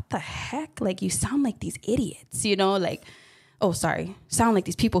was like, what the heck? Like, you sound like these idiots, you know, like, oh, sorry, sound like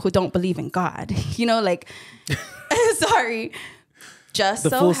these people who don't believe in God, you know, like, sorry. Just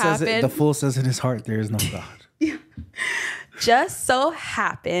so happened. The fool says in his heart, there is no God. Just so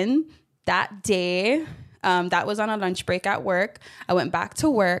happened that day, that was on a lunch break at work. I went back to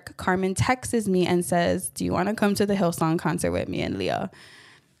work. Carmen texts me and says, do you want to come to the Hillsong concert with me and Leah?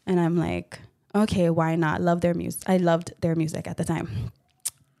 And I'm like, okay, why not? Love their music. I loved their music at the time.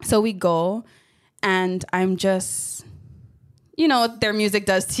 So we go, and I'm just, you know what their music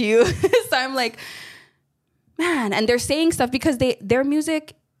does to you. So I'm like, man, and they're saying stuff because their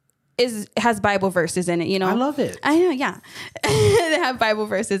music has Bible verses in it, you know? I love it. I know, yeah. They have Bible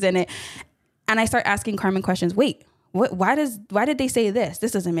verses in it. And I start asking Carmen questions. Wait, why did they say this?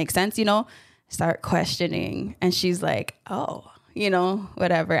 This doesn't make sense, you know? Start questioning. And she's like, oh, you know,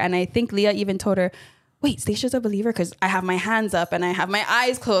 whatever. And I think Leah even told her, wait, Stasha's a believer? Because I have my hands up and I have my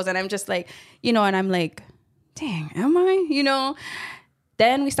eyes closed. And I'm just like, you know, and I'm like, dang, am I? You know?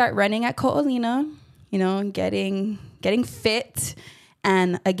 Then we start running at Coalina, you know, getting fit.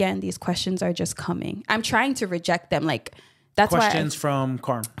 And again, these questions are just coming. I'm trying to reject them. Like, that's questions from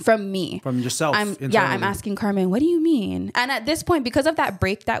Carmen. From me. From yourself. I'm asking Carmen, what do you mean? And at this point, because of that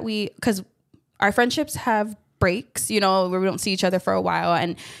break because our friendships have breaks, you know, where we don't see each other for a while.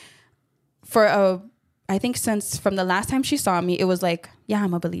 And I think since from the last time she saw me, it was like, yeah,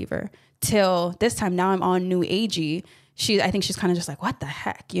 I'm a believer. Till this time, now I'm on new agey. I think she's kind of just like, what the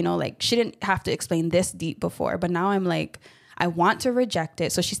heck? You know, like, she didn't have to explain this deep before, but now I'm like, I want to reject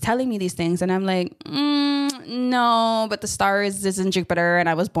it. So she's telling me these things and I'm like, no, but the stars is in Jupiter and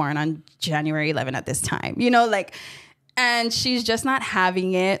I was born on January 11 at this time, you know, like, and she's just not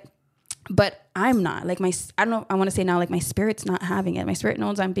having it. But I'm not like I don't know. I want to say now, like, my spirit's not having it. My spirit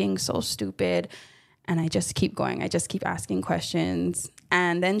knows I'm being so stupid. And I just keep going. I just keep asking questions.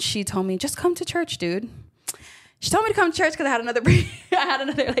 And then she told me, just come to church, dude. She told me to come to church because I had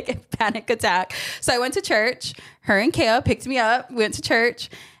another like panic attack. So I went to church. Her and Kea picked me up, went to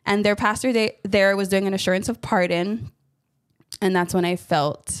church, and their pastor there was doing an assurance of pardon. And that's when I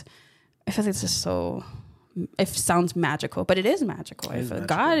felt like this is so, it sounds magical, but it is magical.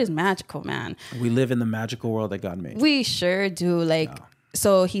 God is magical, man. We live in the magical world that God made. We sure do. Like,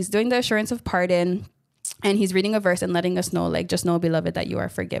 so he's doing the assurance of pardon and he's reading a verse and letting us know, like, just know, beloved, that you are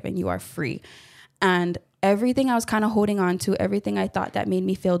forgiven, you are free. And everything I was kind of holding on to, everything I thought that made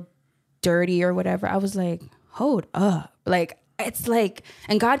me feel dirty or whatever, I was like, hold up. Like, it's like,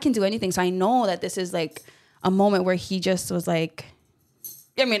 and God can do anything. So I know that this is like a moment where he just was like,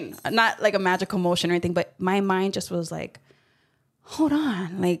 I mean, not like a magical motion or anything, but my mind just was like, hold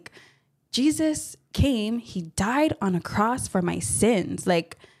on. Like, Jesus came, he died on a cross for my sins.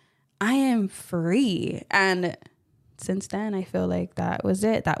 Like, I am free. And since then, I feel like that was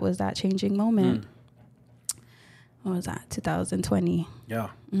it. That was that changing moment. What was that? 2020. Yeah.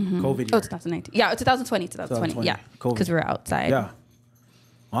 Mm-hmm. COVID year. Oh, 2019. Yeah, 2020. Yeah. Because we were outside. Yeah.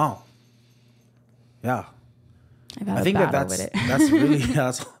 Wow. Yeah. I think that's really,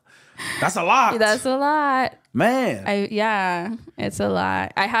 that's a lot. That's a lot. Man. It's a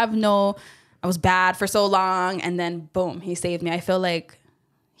lot. I was bad for so long and then boom, he saved me. I feel like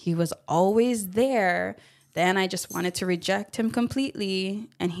he was always there. Then I just wanted to reject him completely.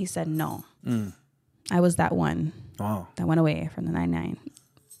 And he said, no. I was that one. Wow. That went away from the 99.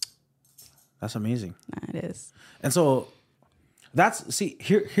 That's amazing. It is. And so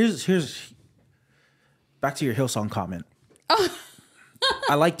here's back to your Hillsong comment. Oh.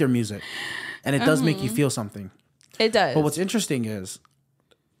 I like their music and it does make you feel something. It does. But what's interesting is,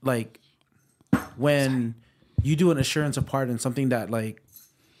 like, when you do an assurance of pardon, something that, like,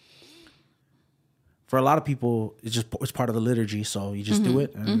 for a lot of people, it's part of the liturgy, so you just do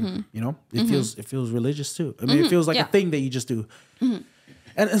it, and you know, it feels religious too. I mean, it feels like a thing that you just do,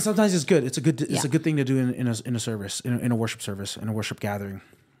 and sometimes it's good. It's a good thing to do in a service, in a worship service, in a worship gathering.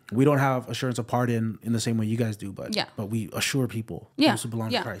 We don't have assurance of pardon in the same way you guys do, but we assure people those who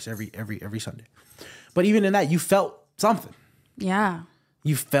belong to Christ every Sunday. But even in that, you felt something. Yeah,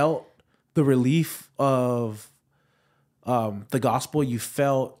 you felt the relief of the gospel. You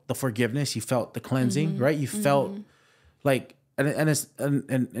felt the forgiveness. You felt the cleansing, right? You felt like,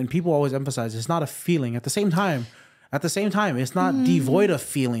 and people always emphasize it's not a feeling. At the same time, at the same time, it's not devoid of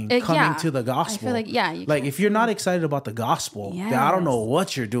feeling coming to the gospel. I feel like, like if you're not excited about the gospel, then I don't know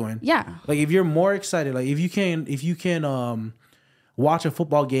what you're doing. Yeah. Like if you're more excited, like if you can watch a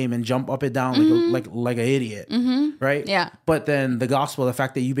football game and jump up and down like an idiot, right? Yeah. But then the gospel, the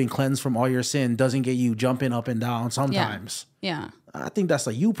fact that you've been cleansed from all your sin, doesn't get you jumping up and down sometimes. Yeah. I think that's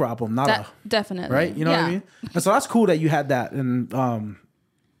a you problem, not definitely right. You know what I mean? And so that's cool that you had that and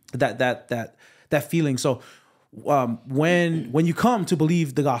that feeling. So when you come to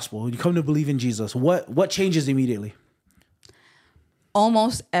believe the gospel, you come to believe in Jesus, what changes immediately?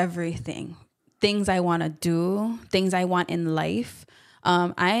 Almost everything. Things I want to do, things I want in life.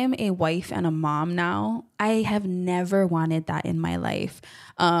 I am a wife and a mom now. I have never wanted that in my life.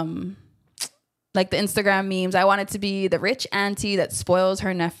 Like the Instagram memes, I wanted to be the rich auntie that spoils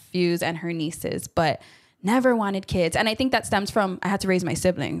her nephews and her nieces, but never wanted kids. And I think that stems from I had to raise my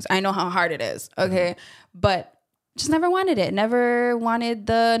siblings. I know how hard it is, okay? But just never wanted it. Never wanted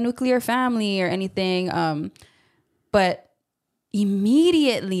the nuclear family or anything. But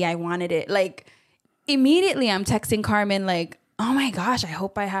immediately I wanted it. Like immediately I'm texting Carmen like, oh my gosh, I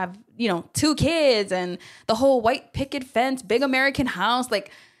hope I have, 2 kids and the whole white picket fence, big American house,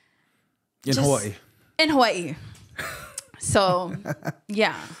 like in Hawaii. In Hawaii. So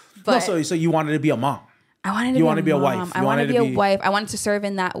yeah. But no, so you wanted to be a mom. I wanted to be a wife. I wanted to be a wife. I wanted to serve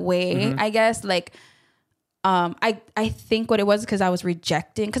in that way, I guess. Like I think what it was because I was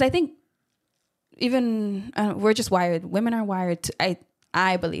rejecting, because I think even we're just wired. Women are wired to,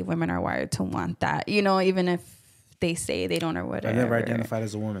 I believe women are wired to want that, even if they say they don't or whatever. I never identified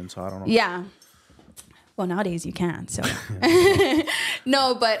as a woman, so I don't know. Yeah. Well, nowadays you can, so.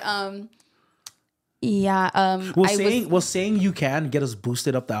 No, but, yeah. Will saying you can get us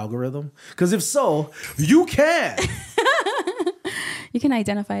boosted up the algorithm? Because if so, you can. You can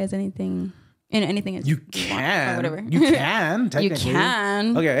identify as anything. Anything is you can. Or whatever. You can, technically. You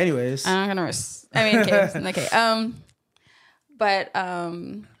can. Okay, anyways. I'm not gonna okay. But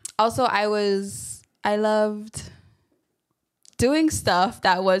also I loved doing stuff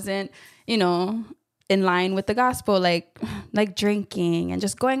that wasn't, in line with the gospel, like drinking and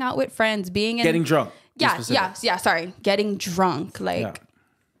just going out with friends, getting drunk. Yeah. Sorry. Getting drunk.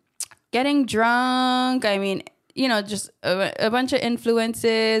 Getting drunk. I mean, just a bunch of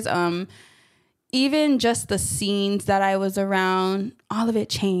influences. Even just the scenes that I was around, all of it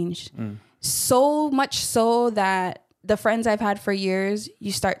changed. So much so that the friends I've had for years,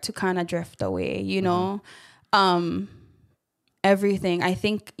 you start to kind of drift away, everything. I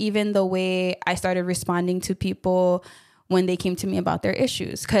think even the way I started responding to people when they came to me about their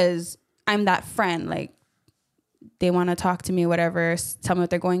issues, because I'm that friend, like they want to talk to me or whatever, tell me what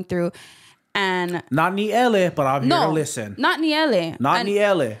they're going through. And not ni ele, but I'm here to listen. Not ni ele. Not ni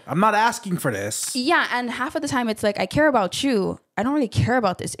ele. I'm not asking for this. Yeah, and half of the time it's like, I care about you. I don't really care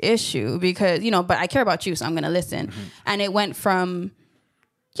about this issue because, but I care about you, so I'm going to listen. And it went from,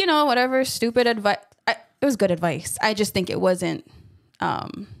 whatever stupid advice. It was good advice. I just think it wasn't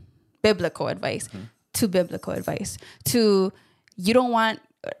biblical advice to biblical advice to you don't want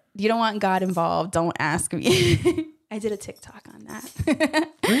God involved. Don't ask me. I did a TikTok on that.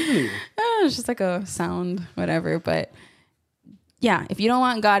 Really? It's just like a sound, whatever. But yeah, if you don't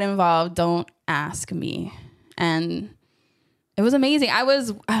want God involved, don't ask me. And it was amazing. I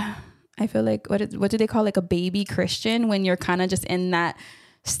feel like, what do they call like a baby Christian when you're kind of just in that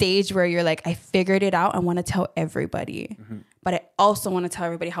stage where you're like, I figured it out. I want to tell everybody. But I also want to tell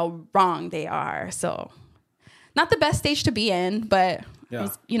everybody how wrong they are. So not the best stage to be in, but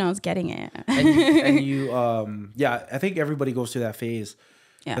I was getting it. and you I think everybody goes through that phase.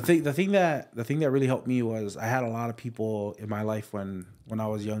 Yeah. The thing that really helped me was I had a lot of people in my life when I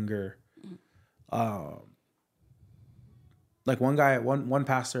was younger. Like one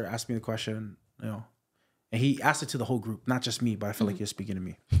pastor asked me the question, and he asked it to the whole group, not just me, but I feel like he was speaking to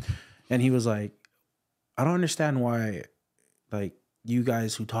me. And he was like, I don't understand why, like, you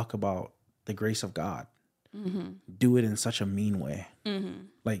guys who talk about the grace of God do it in such a mean way.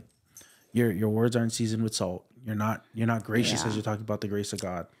 Like your words aren't seasoned with salt. You're not gracious as you're talking about the grace of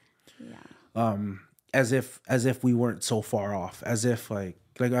God. As if we weren't so far off, as if like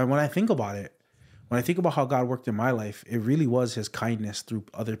when I think about it, when I think about how God worked in my life, it really was his kindness through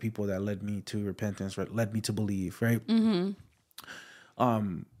other people that led me to repentance, right? Led me to believe, right?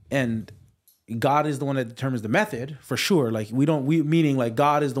 And God is the one that determines the method for sure. Like meaning like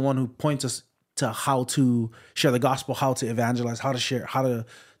God is the one who points us to how to share the gospel, how to evangelize, how to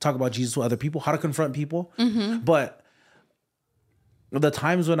talk about Jesus with other people, how to confront people. But the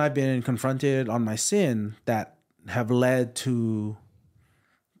times when I've been confronted on my sin that have led to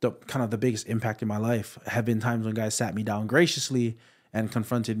the biggest impact in my life have been times when guys sat me down graciously and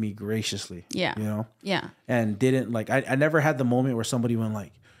confronted me graciously. Yeah. You know? Yeah. And didn't like, I never had the moment where somebody went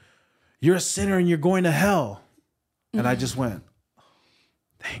like, you're a sinner and you're going to hell. And I just went,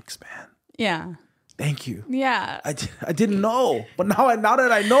 thanks, man. Yeah. Thank you. Yeah. I didn't know, but now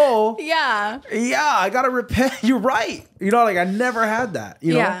that I know, yeah, I gotta repent. You're right. You know, like I never had that.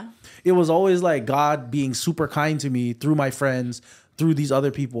 You know, it was always like God being super kind to me through my friends, through these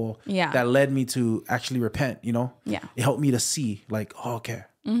other people. That led me to actually repent. You know, it helped me to see like, oh, okay,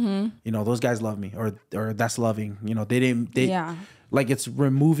 you know, those guys love me, or that's loving. You know, like it's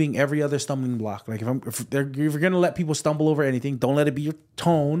removing every other stumbling block. Like if you're gonna let people stumble over anything, don't let it be your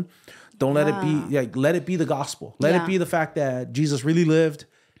tone. Don't let it be like, let it be the gospel. Let it be the fact that Jesus really lived,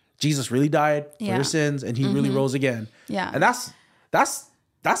 Jesus really died for your sins, and he really rose again. Yeah. And that's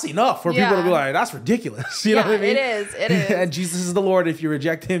enough for people to be like, that's ridiculous. You know what I mean? It is. And Jesus is the Lord. If you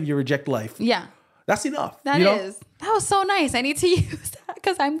reject him, you reject life. Yeah. That's enough. That was so nice. I need to use that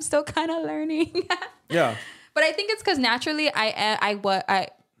because I'm still kind of learning. Yeah. But I think it's because naturally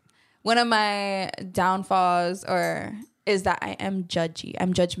one of my downfalls is that I am judgy.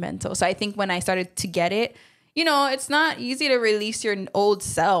 I'm judgmental. So I think when I started to get it, you know, it's not easy to release your old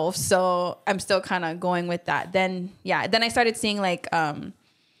self. So I'm still kind of going with that. Then I started seeing like, I don't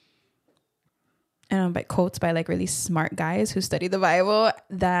know, by quotes by like really smart guys who study the Bible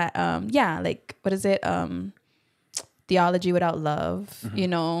that, like, what is it? Theology without love, you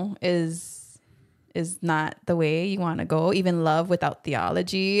know, is not the way you want to go. Even love without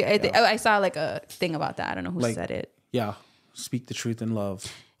theology. I saw like a thing about that. I don't know who said it. Yeah. Speak the truth in love.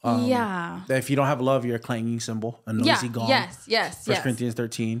 If you don't have love, you're a clanging cymbal, a noisy gong. Yes. 1 Corinthians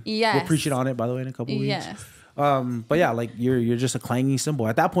 13. Yes. We'll preach it on it, by the way, in a couple of weeks. Yes. But yeah, like you're just a clanging cymbal.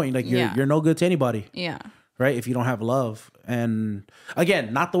 At that point, like you're no good to anybody. Yeah. Right? If you don't have love. And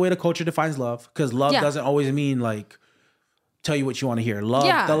again, not the way the culture defines love, because love doesn't always mean like tell you what you want to hear. The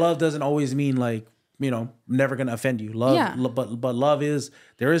love doesn't always mean like, you know, never gonna offend you. Love, but love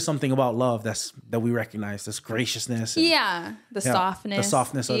there is something about love that we recognize. This graciousness, and, the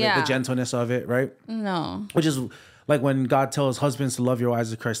softness of it, the gentleness of it, right? No, which is like when God tells husbands to love your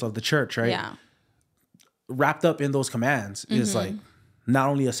wives as Christ loved the church, right? Yeah, wrapped up in those commands is like not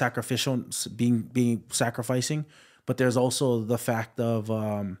only a sacrificial being sacrificing, but there's also the fact of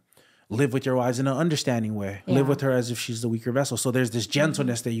live with your wives in an understanding way. Yeah. Live with her as if she's the weaker vessel. So there's this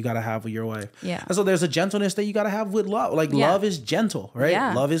gentleness that you got to have with your wife. Yeah. And so there's a gentleness that you got to have with love. Like love is gentle, right?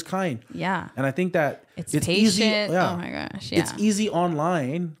 Yeah. Love is kind. Yeah. And I think that it's patient. Easy. Yeah. Oh my gosh. Yeah. It's easy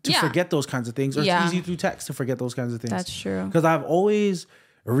online to forget those kinds of things, or it's easy through text to forget those kinds of things. That's true. Because I've always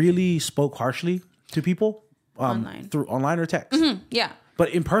really spoke harshly to people through online or text. Mm-hmm. Yeah.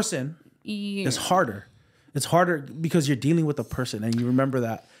 But in person, it's harder. It's harder because you're dealing with a person and you remember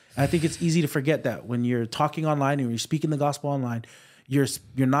that. And I think it's easy to forget that when you're talking online and you're speaking the gospel online, you're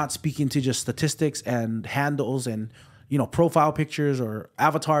not speaking to just statistics and handles and, you know, profile pictures or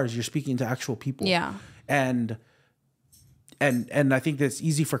avatars. You're speaking to actual people. Yeah. And I think that's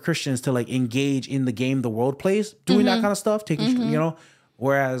easy for Christians to like engage in the game the world plays, doing that kind of stuff, taking, you know,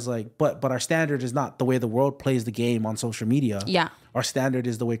 whereas like, but our standard is not the way the world plays the game on social media. Yeah. Our standard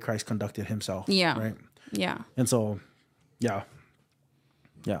is the way Christ conducted himself. Yeah. Right. Yeah. And so, yeah.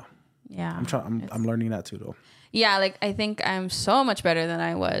 Yeah. Yeah. I'm learning that too though. Yeah, like I think I'm so much better than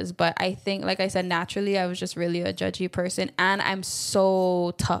I was, but I think, like I said, naturally I was just really a judgy person, and I'm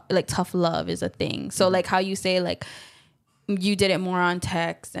so tough. Like tough love is a thing. So like how you say like you did it more on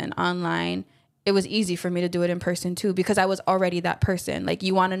text and online, it was easy for me to do it in person too, because I was already that person. Like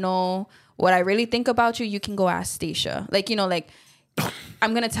you want to know what I really think about you, you can go ask Stasha. Like, you know, like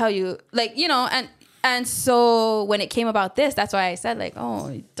I'm gonna tell you, like, you know, and so when it came about this, that's why I said like,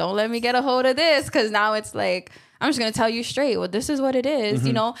 oh, don't let me get a hold of this. Cause now it's like, I'm just going to tell you straight. Well, this is what it is,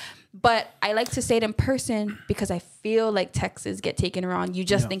 you know, but I like to say it in person because I feel like texts get taken wrong. You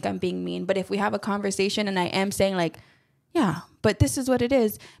just think I'm being mean. But if we have a conversation and I am saying like, yeah, but this is what it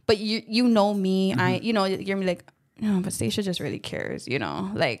is. But you know me, you know, you're like, no, but Stasha just really cares, you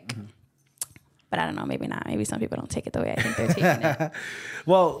know, like, but I don't know, maybe not. Maybe some people don't take it the way I think they're taking it.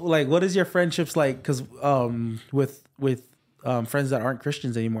 Well, like, what is your friendships like? Because with friends that aren't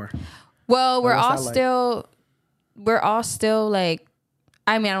Christians anymore. Well, we're all still like,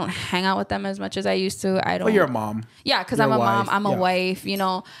 I mean, I don't hang out with them as much as I used to. I don't. Well, you're a mom. Yeah, because I'm a mom. I'm a wife, you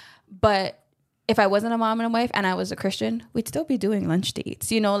know. But if I wasn't a mom and a wife and I was a Christian, we'd still be doing lunch dates,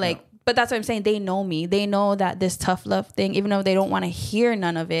 you know, like. Yeah. But that's what I'm saying. They know me. They know that this tough love thing, even though they don't want to hear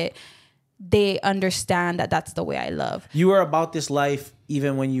none of it, they understand that that's the way I love. You were about this life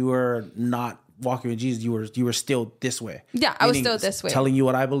even when you were not walking with Jesus, you were still this way. Yeah, I was still this way. Telling you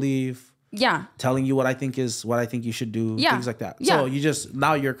what I believe. Yeah. Telling you what I think you should do. Yeah. Things like that. Yeah. So you just,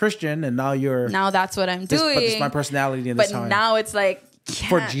 now you're a Christian and now that's what I'm doing. But this is my personality and this But time. now it's like,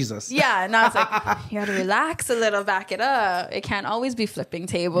 for Jesus. Yeah. Now it's like, you got to relax a little, back it up. It can't always be flipping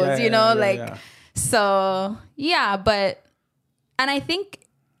tables, So yeah, but, and I think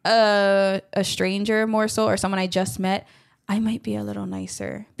a stranger more so, or someone I just met, I might be a little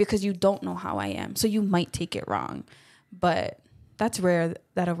nicer because you don't know how I am. So you might take it wrong, but that's rare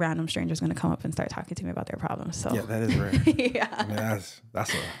that a random stranger is going to come up and start talking to me about their problems. So yeah, that is rare. Yeah. I mean,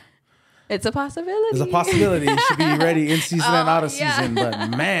 It's a possibility. It's a possibility. You should be ready in season and out of season.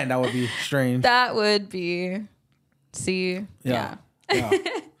 But man, that would be strange. That would be. See. Yeah.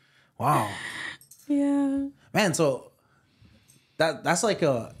 Wow. Yeah. Man, so that's like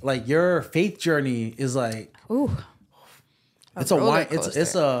your faith journey is like. Ooh. It's almost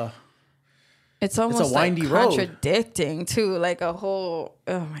a windy like road. Contradicting too, like a whole.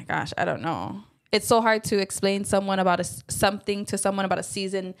 Oh my gosh, I don't know. It's so hard to explain something to someone about a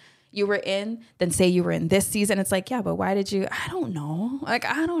season you were in, then say you were in this season. It's like, yeah, but why did you? I don't know. Like,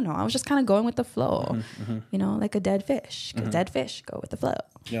 I don't know. I was just kind of going with the flow, like a dead fish. Because dead fish go with the flow.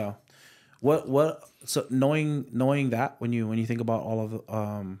 Yeah. What? So knowing that when you think about all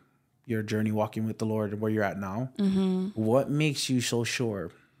of your journey walking with the Lord and where you're at now, what makes you so sure?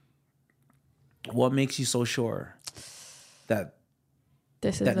 What makes you so sure that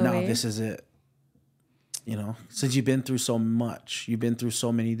this is it? Since you've been through so much, you've been through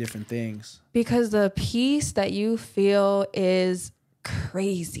so many different things. Because the peace that you feel is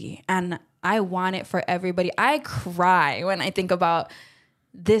crazy, and I want it for everybody. I cry when I think about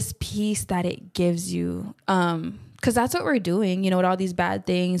this peace that it gives you. Because that's what we're doing, with all these bad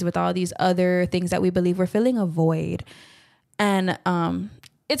things, with all these other things that we believe, we're filling a void. And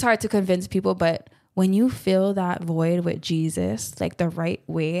it's hard to convince people, but when you fill that void with Jesus, like the right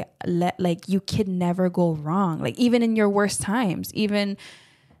way, you can never go wrong. Like even in your worst times, I don't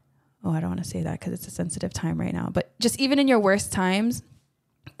want to say that because it's a sensitive time right now, but just even in your worst times,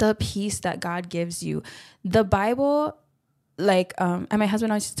 the peace that God gives you, the Bible, and my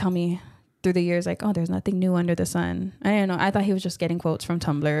husband always used to tell me through the years, like, oh, there's nothing new under the sun. I don't know. I thought he was just getting quotes from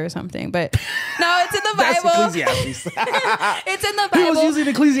Tumblr or something, but no, it's in the Bible. That's Ecclesiastes. It's in the Bible. He was using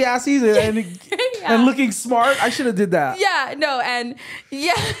Ecclesiastes and looking smart. I should have did that. Yeah, no, and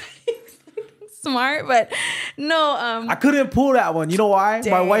yeah, smart, but no. I couldn't pull that one. You know why?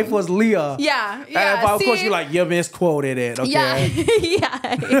 Dang. My wife was Leah. Yeah. And if of course you're like, you misquoted it. Okay. Yeah.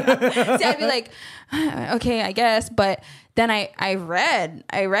 Yeah. See, I'd be like, okay, I guess, but then I read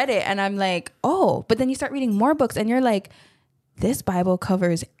it and I'm like, oh, but then you start reading more books and you're like, this Bible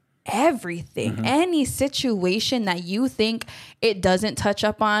covers everything. Any situation that you think it doesn't touch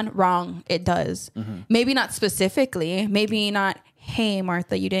up on, wrong, it does. Maybe not specifically, maybe not, hey,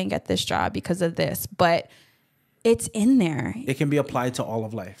 Martha, you didn't get this job because of this, but it's in there. It can be applied to all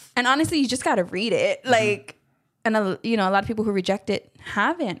of life. And honestly, you just got to read it. And a lot of people who reject it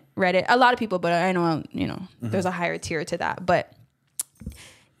haven't read it. A lot of people, but I know, there's a higher tier to that. But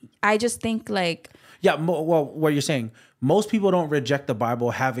I just think what you're saying, most people don't reject the Bible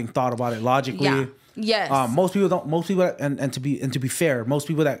having thought about it logically. Yeah. Yes. Most people don't. Most people, and to be fair, most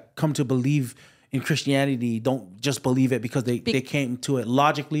people that come to believe in Christianity don't just believe it because they came to it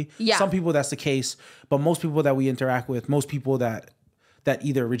logically. Yeah. Some people that's the case, but most people that we interact with, most people that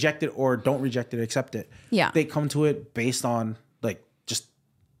either reject it or don't reject it, accept it. Yeah. They come to it based on just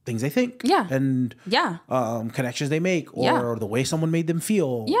things they think. Yeah. And connections they make or the way someone made them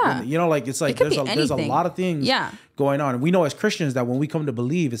feel. Yeah. There's a lot of things going on. And we know as Christians that when we come to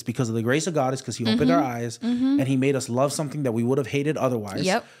believe, it's because of the grace of God. It's because he opened our eyes and he made us love something that we would have hated otherwise.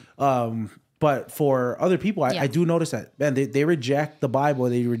 Yep. But for other people, I do notice that, man, they reject the Bible.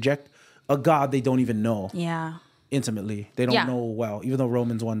 They reject a God they don't even know. Yeah. Intimately. They don't know well, even though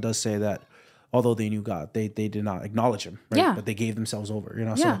Romans 1 does say that although they knew God, they did not acknowledge him, right? Yeah. But they gave themselves over,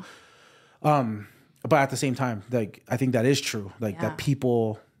 Yeah. So but at the same time, I think that is true. That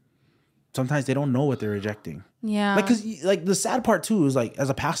people sometimes they don't know what they're rejecting. Yeah. Cuz the sad part too is as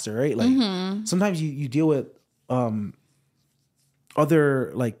a pastor, right? Sometimes you deal with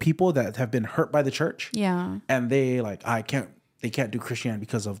other people that have been hurt by the church. Yeah. And they can't do Christianity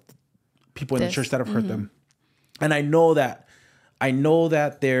because of people in the church that have hurt them. And I know that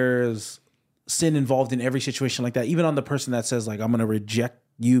there's sin involved in every situation like that. Even on the person that says I'm going to reject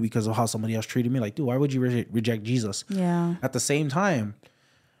you because of how somebody else treated me. Dude, why would you reject Jesus? Yeah. At the same time,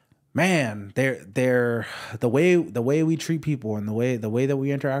 man, they're the way we treat people and the way that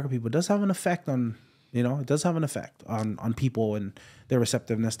we interact with people does have an effect on You know, it does have an effect on people and their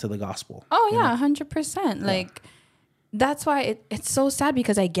receptiveness to the gospel. Oh yeah, 100%. Like that's why it's so sad,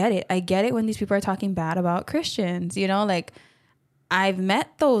 because I get it. I get it when these people are talking bad about Christians, you know, like I've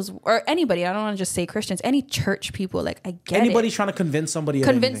met those, or anybody, I don't want to just say Christians, any church people, like I get anybody it. trying to convince somebody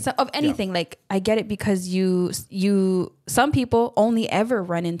of anything. Like I get it, because some people only ever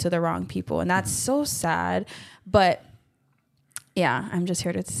run into the wrong people, and that's so sad. But yeah, I'm just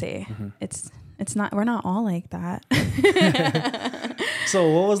here to say it's not, we're not all like that. So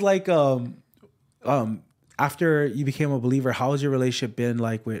what was like, after you became a believer, how has your relationship been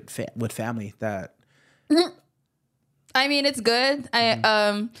like with family? That I mean, it's good.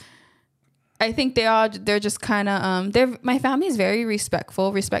 I think they're just kind of my family is very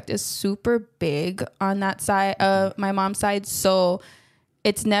respectful. Respect is super big on that side, my mom's side. So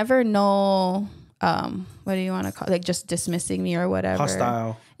it's never what do you want to call it? Like just dismissing me or whatever.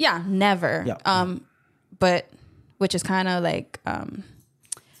 Hostile. Yeah, never. Yeah. But which is kind of like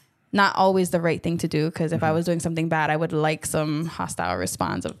not always the right thing to do, because if I was doing something bad, I would like some hostile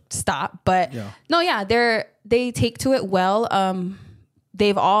response of stop. But they take to it well.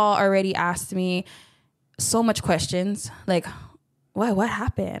 They've all already asked me so much questions, like what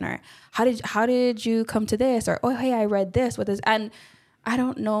happened, or how did you come to this, or oh hey, I read this with this. And I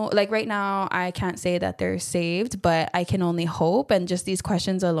don't know, like right now I can't say that they're saved, but I can only hope. And just these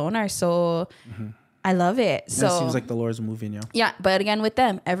questions alone are so I love it. So it seems like the Lord's moving, yeah. But again, with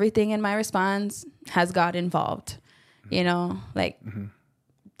them, everything in my response has God involved. You know, like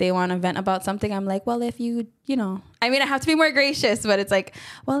they want to vent about something. I'm like, well, if you know, I mean, I have to be more gracious, but it's like,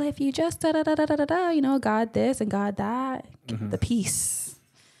 well, if you just you know, God this and God that, the peace.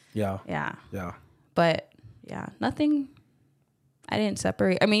 Yeah. But yeah, nothing. I didn't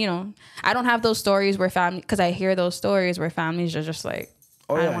separate. I mean, you know, I don't have those stories where because I hear those stories where families are just like,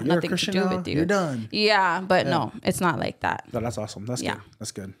 oh I yeah, don't want you're nothing a Christian to do now? with you. You're done. Yeah, but no, it's not like that. No, that's awesome. That's good.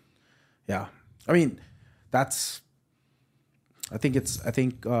 That's good. Yeah. I mean, I think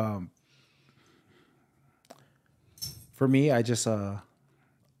for me, I'm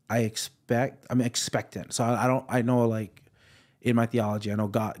expectant. So I know, like in my theology, I know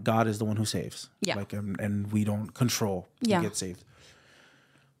God is the one who saves. Yeah. Like, and we don't control who get saved.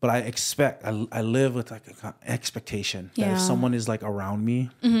 But I live with like an expectation that if someone is like around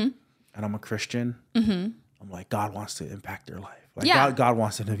me and I'm a Christian, I'm like, God wants to impact their life. Like God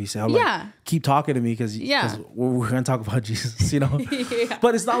wants them to be saved. Like, keep talking to me because we're going to talk about Jesus, you know?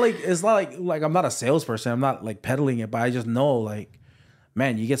 But it's not like I'm not a salesperson. I'm not like peddling it, but I just know, like,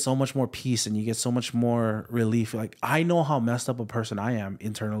 man, you get so much more peace and you get so much more relief. Like, I know how messed up a person I am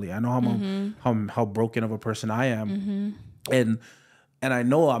internally. I know how broken of a person I am. And I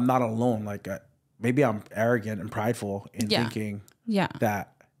know I'm not alone. Like maybe I'm arrogant and prideful in thinking that,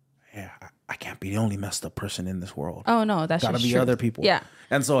 I can't be the only messed up person in this world. Oh no, that's gotta just be true. Other people. Yeah.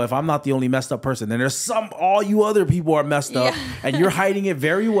 And so if I'm not the only messed up person, then there's all you other people are messed up and you're hiding it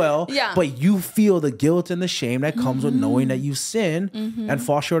very well. Yeah. But you feel the guilt and the shame that comes with knowing that you sin and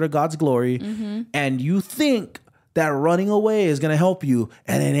fall short of God's glory. And you think that running away is going to help you,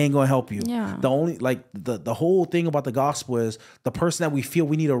 and it ain't going to help you. Yeah. The only, like, the whole thing about the gospel is the person that we feel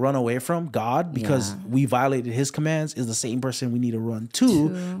we need to run away from, God, because we violated his commands, is the same person we need to run to.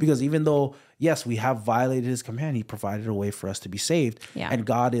 Because even though, yes, we have violated his command, he provided a way for us to be saved. Yeah. And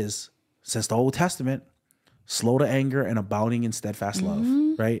God is, since the Old Testament, slow to anger and abounding in steadfast love,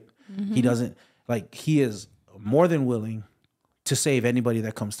 right? He doesn't, like, he is more than willing to save anybody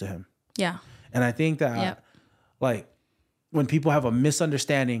that comes to him. Yeah. And I think that, like, when people have a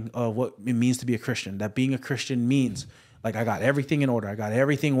misunderstanding of what it means to be a Christian, that being a Christian means, like, I got everything in order. I got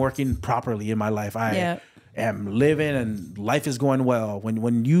everything working properly in my life. I am living and life is going well. When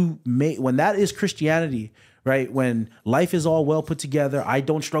that is Christianity, right? When life is all well put together, I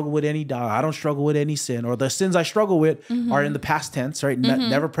don't struggle with any doubt. I don't struggle with any sin, or the sins I struggle with are in the past tense, right?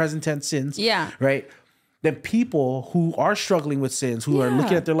 Never present tense sins. Yeah. Right. Then people who are struggling with sins, who are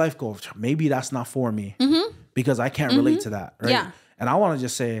looking at their life go, maybe that's not for me. Because I can't relate to that, right? Yeah. And I want to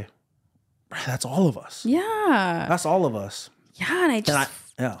just say, that's all of us. Yeah. That's all of us. Yeah, and I just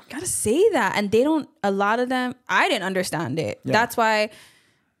gotta say that. And a lot of them, I didn't understand it. Yeah. That's why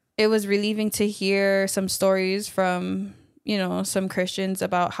it was relieving to hear some stories from, you know, some Christians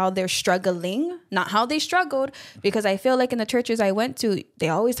about how they're struggling, not how they struggled, because I feel like in the churches I went to, they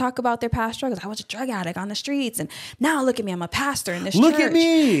always talk about their past struggles. I was a drug addict on the streets, and now look at me, I'm a pastor in this church. Look at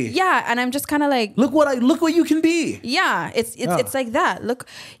me. Yeah, and I'm just kind of like, look what you can be. Yeah, it's like that. Look,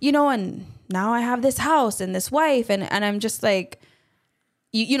 you know, and now I have this house and this wife, and I'm just like,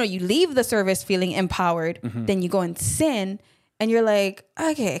 you know, you leave the service feeling empowered, then you go and sin. and you're like,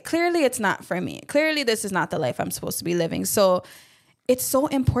 okay, clearly it's not for me. Clearly this is not the life I'm supposed to be living. So it's so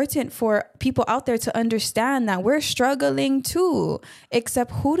important for people out there to understand that we're struggling too.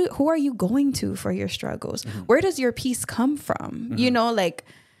 Except who are you going to for your struggles? Mm-hmm. Where does your peace come from? Mm-hmm. You know, like,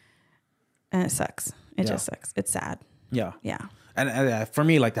 and it sucks. It just sucks. It's sad. Yeah. Yeah. And for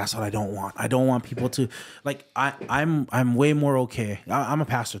me, like, that's what I don't want. I don't want people to, like, I'm way more okay. I'm a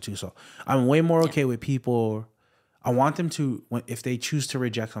pastor too, so I'm way more okay with people. I want them to, if they choose to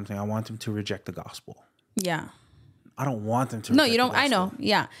reject something, I want them to reject the gospel. Yeah. I don't want them to. No, you don't. I know.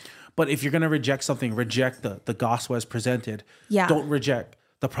 Yeah. But if you're going to reject something, reject the gospel as presented. Yeah. Don't reject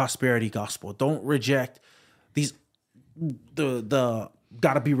the prosperity gospel. Don't reject the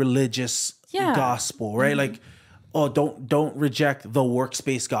gotta be religious gospel, right? Mm-hmm. Like, oh, don't reject the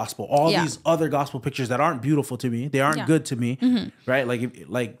workspace gospel. All these other gospel pictures that aren't beautiful to me, they aren't good to me, right?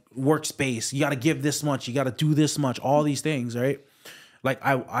 Like workspace, you got to give this much, you got to do this much, all these things, right? Like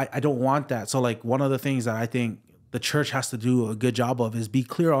I don't want that. So like one of the things that I think the church has to do a good job of is be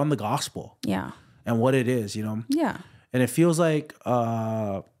clear on the gospel, and what it is, you know. Yeah. And it feels like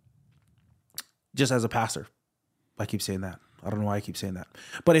just as a pastor, I keep saying that. I don't know why I keep saying that,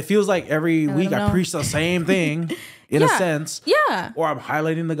 but it feels like every week I preach the same thing in a sense. Yeah. Or I'm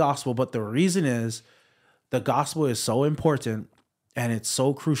highlighting the gospel. But the reason is the gospel is so important and it's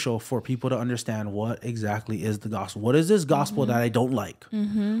so crucial for people to understand what exactly is the gospel. What is this gospel that I don't like?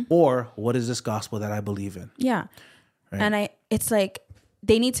 Or what is this gospel that I believe in? Yeah. Right? And it's like,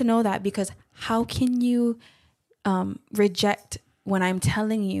 they need to know that, because how can you reject when I'm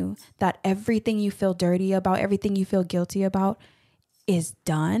telling you that everything you feel dirty about, everything you feel guilty about is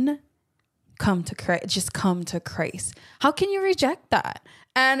done? Come to Christ. Just come to Christ. How can you reject that?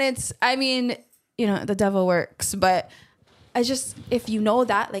 And I mean, you know, the devil works, but if you know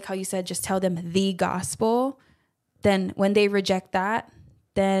that, like how you said, just tell them the gospel, then when they reject that,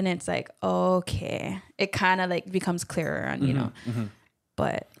 then it's like, okay, it kind of like becomes clearer and, you know,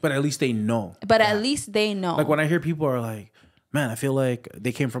 but at least they know. But at least they know. Like when I hear people are like, man, I feel like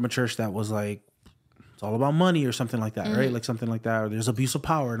they came from a church that was like, it's all about money or something like that, right? Like something like that. Or there's abuse of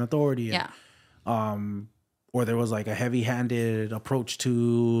power and authority. And, or there was like a heavy-handed approach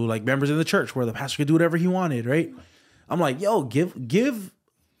to like members in the church where the pastor could do whatever he wanted, right? I'm like, yo, give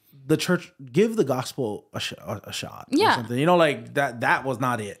the church, give the gospel a shot. Yeah. Or something. You know, like that was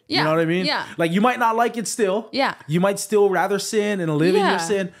not it. Yeah. You know what I mean? Yeah. Like you might not like it still. Yeah. You might still rather sin and live in your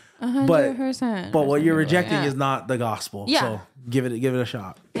sin. 100%. But what you're rejecting is not the gospel. Yeah. So give it a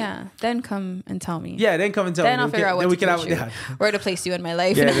shot. Yeah. Then come and tell me. Yeah. Then come and tell me. Then I'll figure out what to do, where to place you in my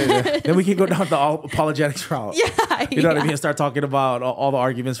life. Then we can go down the apologetics route. Yeah. You know what I mean? And start talking about all the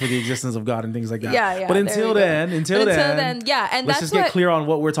arguments for the existence of God and things like that. Yeah. But until then, yeah. And let's just get clear on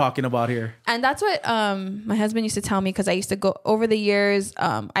what we're talking about here. And that's what my husband used to tell me, because I used to go over the years.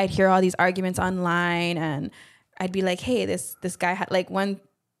 I'd hear all these arguments online, and I'd be like, hey, this guy had like one.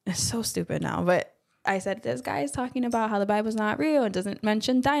 It's so stupid now, but I said, this guy is talking about how the Bible's not real and doesn't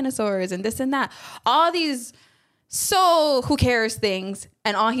mention dinosaurs and this and that. All these who cares things.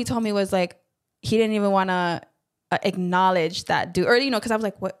 And all he told me was like, he didn't even want to acknowledge that dude. Or, you know, because I was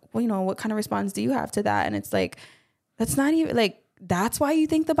like, what kind of response do you have to that? And it's like, that's not even like, that's why you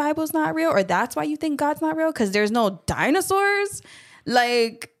think the Bible's not real? Or that's why you think God's not real? Because there's no dinosaurs?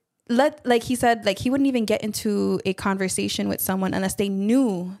 Like he said, like he wouldn't even get into a conversation with someone unless they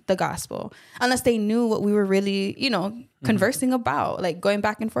knew the gospel, unless they knew what we were really, you know, conversing about, like going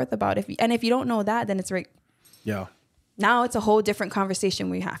back and forth about. If you don't know that, then it's like, now it's a whole different conversation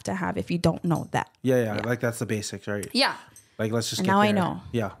we have to have if you don't know that. Yeah. Like that's the basics, right? Yeah. Like let's just and get now there. I know.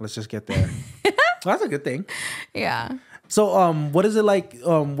 Yeah, let's just get there. Well, that's a good thing. Yeah. So what is it like?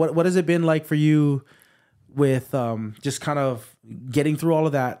 What has it been like for you with just kind of getting through all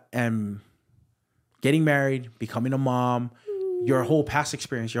of that and getting married, becoming a mom, your whole past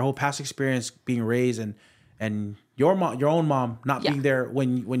experience being raised, and your own mom not being there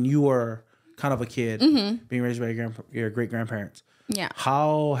when you were kind of a kid, being raised by your great grandparents. Yeah.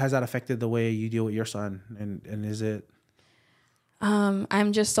 How has that affected the way you deal with your son? And is it?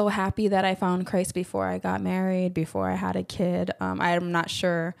 I'm just so happy that I found Christ before I got married, before I had a kid. I'm not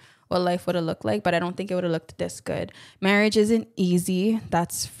sure what life would have looked like, but I don't think it would have looked this good. Marriage isn't easy.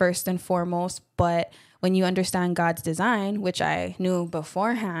 That's first and foremost. But when you understand God's design, which I knew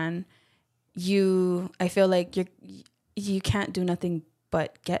beforehand, I feel like you can't do nothing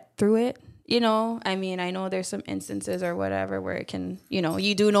but get through it. You know, I mean, I know there's some instances or whatever where it can, you know,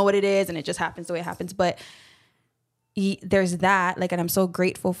 you do know what it is and it just happens the way it happens. But there's that, like, and I'm so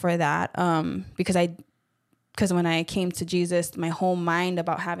grateful for that, because because when I came to Jesus, my whole mind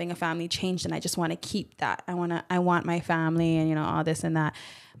about having a family changed, and I just want to keep that. I want my family, and all this and that.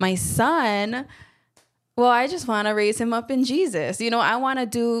 My son, well, I just want to raise him up in Jesus. I want to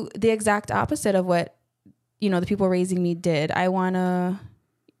do the exact opposite of what the people raising me did. I want to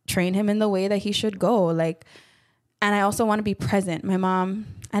train him in the way that he should go. And I also want to be present. My mom,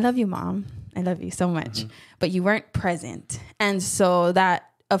 I love you, Mom. I love you so much, but you weren't present. And so that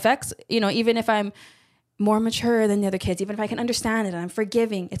affects, even if I'm more mature than the other kids, even if I can understand it and I'm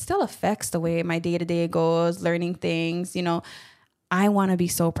forgiving, it still affects the way my day-to-day goes, learning things. I want to be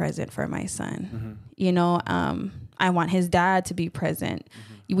so present for my son. I want his dad to be present.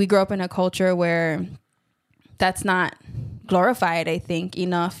 We grew up in a culture where that's not glorified, I think,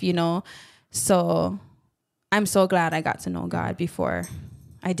 enough, so I'm so glad I got to know God before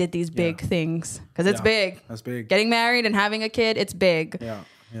I did these big things, because it's big. That's big. Getting married and having a kid, it's big.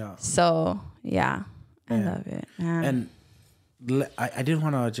 Yeah. So I love it. Yeah. And I did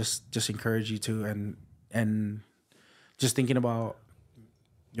want to just encourage you to, and just thinking about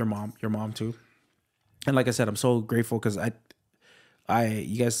your mom too. And like I said, I'm so grateful because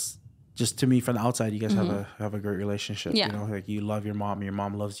you guys, just to me from the outside, you guys have a great relationship. Yeah. You love your mom, your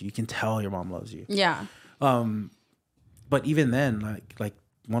mom loves you. You can tell your mom loves you. Yeah. But even then, like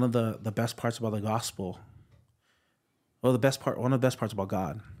one of the best parts about the gospel, one of the best parts about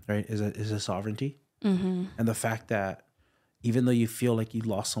God, right, is his sovereignty. And the fact that even though you feel like you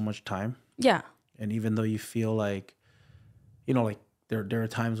lost so much time, and even though you feel like, there are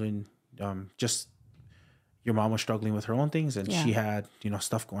times when just your mom was struggling with her own things, and she had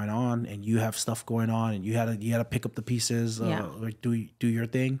stuff going on, and you have stuff going on, and you had to pick up the pieces, do your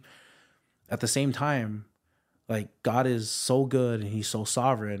thing. At the same time, like, God is so good and he's so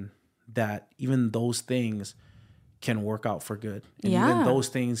sovereign that even those things can work out for good. And even those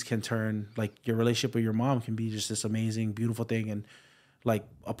things can turn, like, your relationship with your mom can be just this amazing, beautiful thing. And like,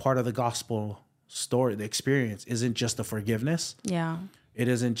 a part of the gospel story, the experience isn't just the forgiveness. Yeah. It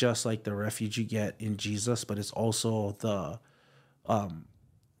isn't just like the refuge you get in Jesus, but it's also the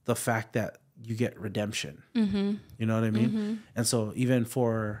fact that you get redemption. You know what I mean? And so even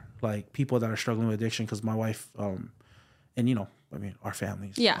for like people that are struggling with addiction, because my wife, and our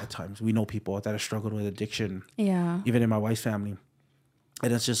families, at times we know people that have struggled with addiction. Yeah. Even in my wife's family.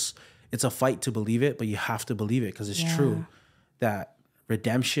 And it's a fight to believe it, but you have to believe it, because it's true that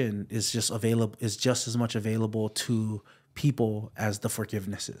redemption is just as much available to people as the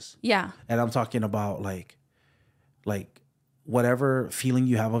forgiveness is. Yeah. And I'm talking about like whatever feeling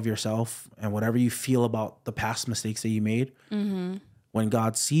you have of yourself and whatever you feel about the past mistakes that you made, when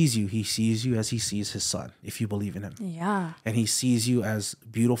God sees you, he sees you as he sees his son, if you believe in him. Yeah. And he sees you as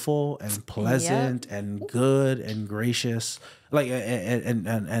beautiful and pleasant and good and gracious. Like,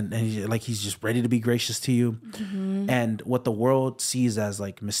 and he's just ready to be gracious to you. And what the world sees as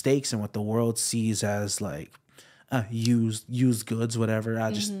like mistakes, and what the world sees as like used goods, whatever,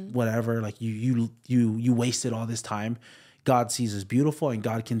 just whatever, like you wasted all this time, God sees as beautiful, and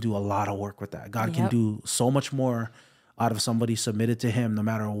God can do a lot of work with that. God can do so much more out of somebody submitted to him, no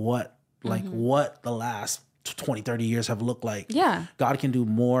matter what, like what the last 20, 30 years have looked like. Yeah. God can do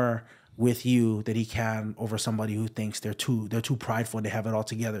more with you than he can over somebody who thinks they're too prideful and they have it all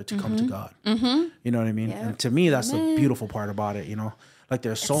together to come to God. You know what I mean? Yeah. And to me, that's the beautiful part about it, Like,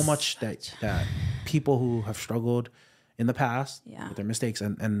 there's so much that people who have struggled in the past with their mistakes,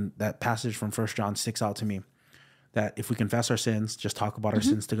 and that passage from 1 John sticks out to me, that if we confess our sins, just talk about our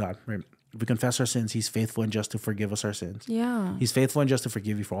sins to God, right? If we confess our sins, he's faithful and just to forgive us our sins. Yeah. He's faithful and just to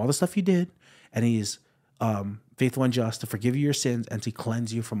forgive you for all the stuff you did, and he's faithful and just to forgive you your sins and to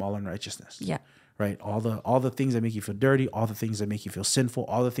cleanse you from all unrighteousness. Yeah. Right? All the things that make you feel dirty, all the things that make you feel sinful,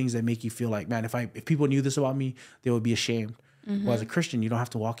 all the things that make you feel like, man, if people knew this about me, they would be ashamed. Well, as a Christian, you don't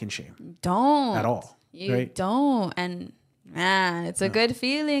have to walk in shame. Don't. At all. You don't. And man, it's a good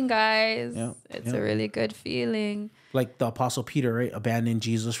feeling, guys. Yeah. It's a really good feeling. Like the Apostle Peter, right? Abandoned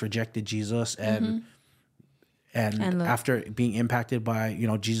Jesus, rejected Jesus, and after being impacted by,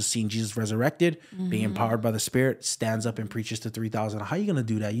 seeing Jesus resurrected, being empowered by the Spirit, stands up and preaches to 3,000. How are you going to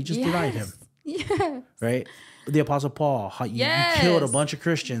do that? You just denied him. Yes. Right? The Apostle Paul, you killed a bunch of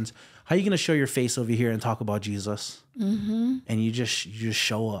Christians. How are you going to show your face over here and talk about Jesus? And you just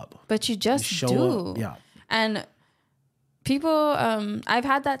show up. But you show do. Up. Yeah. And people, I've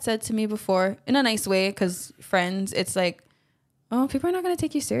had that said to me before in a nice way, because friends, it's like, oh, people are not going to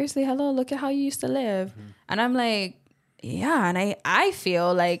take you seriously. Hello, look at how you used to live. And I'm like, yeah. And I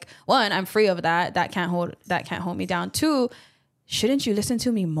feel like, one, I'm free of that. That can't hold me down. Two, shouldn't you listen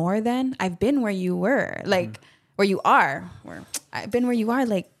to me more then? I've been where you were, like where you are. I've been where you are,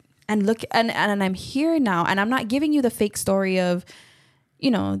 like, And look, and I'm here now, and I'm not giving you the fake story of,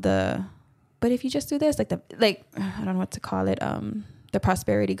 but if you just do this, like I don't know what to call it, the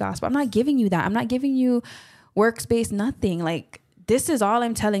prosperity gospel. I'm not giving you that. I'm not giving you works-based nothing. Like, this is all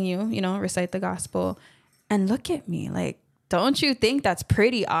I'm telling you, recite the gospel and look at me. Like, don't you think that's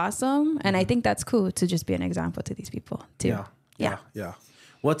pretty awesome? And I think that's cool to just be an example to these people too. Yeah.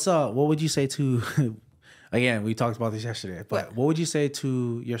 What would you say to, again, we talked about this yesterday, but what would you say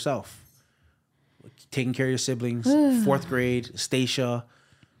to yourself? Taking care of your siblings, 4th grade, Stasha,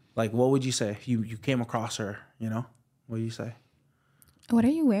 like, what would you say? You came across her, what would you say? What are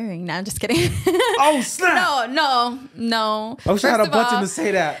you wearing? No, I'm just kidding. Oh, snap. No. I wish I had a button to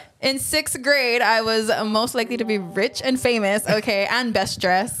say that. In 6th grade, I was most likely to be rich and famous, okay, and best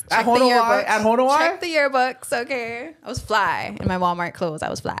dressed. At Honowai? Check the yearbooks, okay. I was fly in my Walmart clothes. I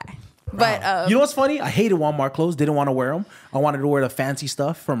was fly. But you know what's funny? I hated Walmart clothes. Didn't want to wear them. I wanted to wear the fancy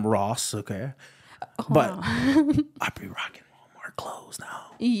stuff from Ross, okay. But I'd be rocking Walmart clothes now.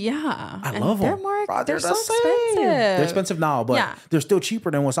 Yeah. I love them. They're so expensive. They're expensive now, but they're still cheaper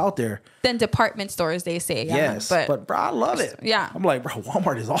than what's out there. Than department stores, they say. Yes, but bro, I love it. Yeah. I'm like, bro,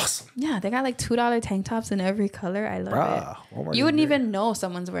 Walmart is awesome. Yeah, they got like $2 tank tops in every color. I love it. Walmart you wouldn't even know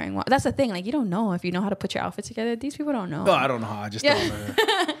someone's wearing one. That's the thing. Like, you don't know if you know how to put your outfit together. These people don't know. No, I don't know how. I just don't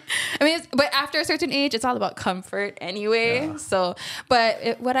know. I mean, but after a certain age, it's all about comfort anyway. Yeah. So,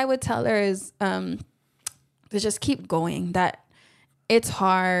 but what I would tell her is to just keep going. That it's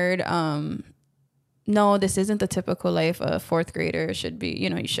hard. No, this isn't the typical life a 4th grader should be.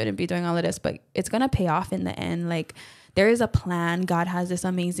 You shouldn't be doing all of this, but it's going to pay off in the end. Like, there is a plan. God has this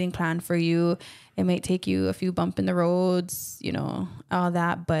amazing plan for you. It might take you a few bumps in the roads, all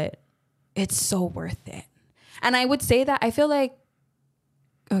that, but it's so worth it. And I would say that I feel like,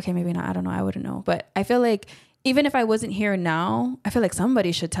 okay, maybe not. I don't know. I wouldn't know. But I feel like even if I wasn't here now, I feel like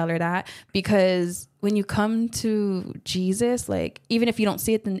somebody should tell her that, because when you come to Jesus, like, even if you don't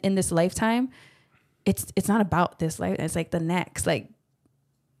see it in this lifetime, it's not about this life. It's like the next, like,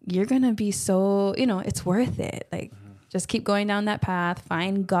 you're going to be so, it's worth it. Like, just keep going down that path,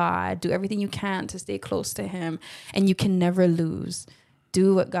 find God, do everything you can to stay close to him, and you can never lose.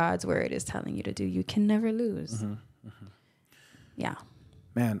 Do what God's word is telling you to do. You can never lose. Yeah.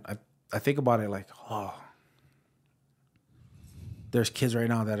 Man, I think about it like, there's kids right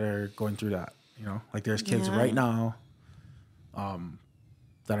now that are going through that, like there's kids right now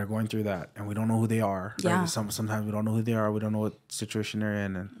that are going through that, and we don't know who they are. Yeah. Right? Sometimes we don't know who they are. We don't know what situation they're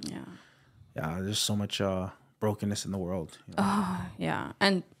in. And there's so much brokenness in the world. Oh, yeah.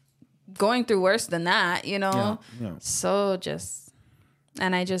 And going through worse than that, Yeah. So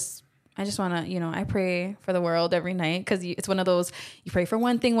and I just want to, I pray for the world every night, because it's one of those, you pray for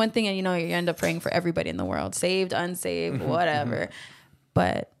one thing, and you end up praying for everybody in the world, saved, unsaved, whatever.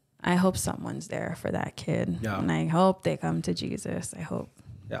 But I hope someone's there for that kid. Yeah. And I hope they come to Jesus. I hope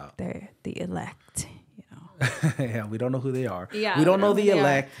they're the elect, Yeah, we don't know who they are. Yeah, we don't know the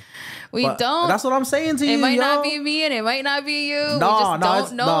elect. We don't. That's what I'm saying to you. It might not be me, and it might not be you. No, we just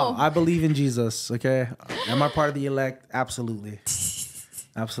don't know. No, I believe in Jesus, okay? Am I part of the elect? Absolutely.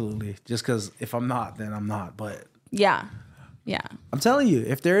 Absolutely. Just because if I'm not, then I'm not. But yeah. I'm telling you,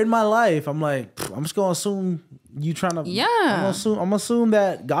 if they're in my life, I'm like, I'm just gonna assume you trying to. Yeah. I'm gonna assume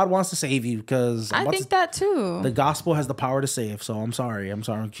that God wants to save you, because I think that too. The gospel has the power to save. So I'm sorry. I'm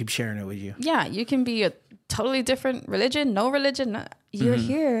gonna keep sharing it with you. Yeah, you can be a totally different religion, no religion. You're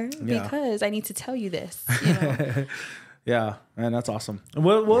here because I need to tell you this. Yeah, man, that's awesome.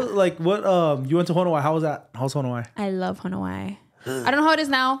 What you went to Honowai? How was that? How's Honowai? I love Honowai. I don't know how it is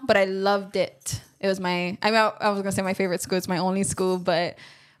now, but I loved it. It was I was going to say my favorite school. It's my only school, but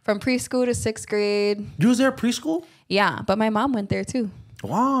from preschool to 6th grade. You was there preschool? Yeah, but my mom went there too.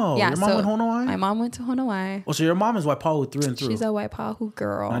 Wow. Yeah, your mom went to Honowai? My mom went to Honowai. Oh, so your mom is Waipahu through and through. She's a Waipahu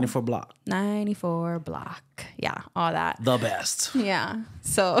girl. 94 block. 94 block. Yeah, all that. The best. Yeah.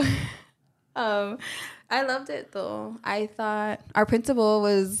 So I loved it though. I thought our principal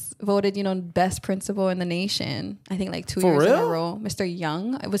was voted, best principal in the nation. I think like 2 years in a row. Mr.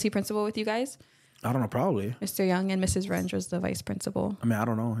 Young, was he principal with you guys? I don't know, probably. Mr. Young and Mrs. Renge was the vice principal. I mean, I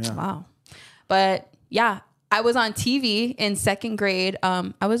don't know. Yeah. Wow. But yeah, I was on TV in 2nd grade.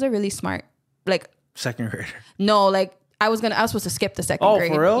 I was a really smart, like 2nd grader. No, like I was supposed to skip the 2nd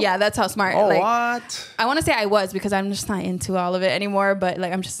grade. Oh, for real? Yeah, that's how smart. Oh, what? I want to say I was, because I'm just not into all of it anymore. But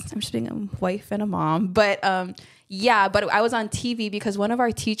like, I'm just being a wife and a mom. But but I was on TV because one of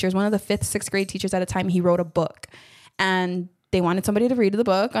our teachers, one of the 5th, 6th grade teachers at a time, he wrote a book, and they wanted somebody to read the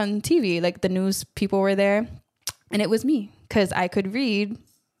book on TV. Like the news people were there, and it was me, because I could read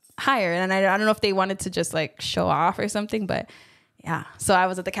higher. And I don't know if they wanted to just like show off or something, but Yeah. So I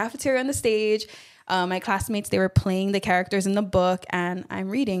was at the cafeteria on the stage. My classmates, they were playing the characters in the book, and I'm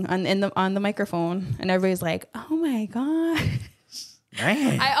reading on the microphone, and everybody's like, "Oh my gosh!"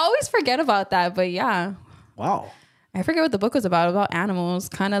 Man. I always forget about that, but yeah. Wow. I forget what the book was about animals,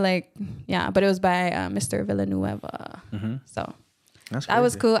 kind of like, yeah, but it was by Mr. Villanueva. Mm-hmm. So That's that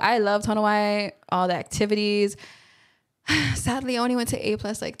was cool. I loved Hawaii, all the activities. Sadly, I only went to A+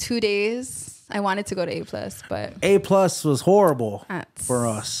 like 2 days. I wanted to go to A+, but A+ was horrible for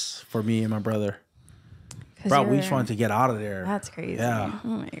us, for me and my brother. Bro, we just wanted to get out of there. That's crazy. Yeah. Oh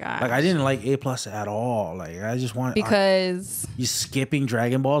my god. Like I didn't like A+ at all. Like I just wanted because you skipping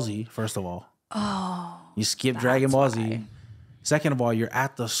Dragon Ball Z, first of all. Oh. You skip Dragon Ball Z. Why. Second of all, you're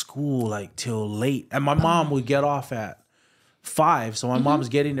at the school like till late. And my mom would get off at 5. So my mom's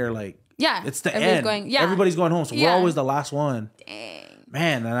getting there like, yeah, it's the end. Everybody's going home. So we're always the last one. Dang.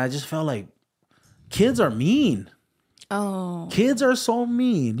 Man, and I just felt like kids are mean. Oh. Kids are so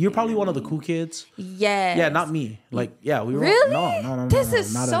mean. You're probably one of the cool kids. Yes. Yeah, not me. Like, yeah, we were. Really? No. This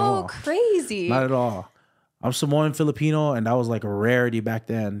is not so at all. crazy. Not at all. I'm Samoan Filipino, and that was like a rarity back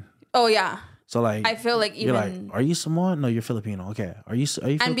then. Oh, yeah. So like, I feel like you're even like, are you Samoan? No, you're Filipino. Okay, are you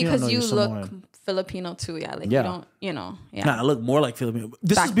Filipino? and because no, you you're look Samoan. Filipino too, yeah. Like Yeah. you don't, yeah. Nah, I look more like Filipino.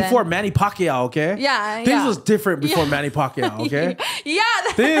 This Back is before then. Manny Pacquiao, okay? Yeah, Things was different before Manny Pacquiao, okay?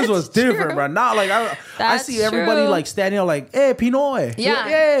 Things was different, bro. Not like I That's see everybody true. like standing out like, hey, Pinoy. Yeah.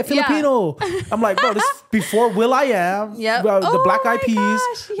 Yeah, Filipino. I'm like, bro, this is before Will.i.am. Yep. The Oh Black Eyed my Peas.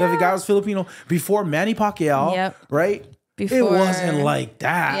 gosh, The yeah. guy was Filipino. Before Manny Pacquiao, Yep. right? It Before- wasn't like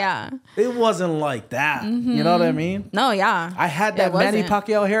that. Yeah. It wasn't like that. You know what I mean? No, yeah. I had that It Manny wasn't.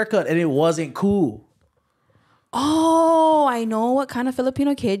 Pacquiao haircut and it wasn't cool. Oh, I know what kind of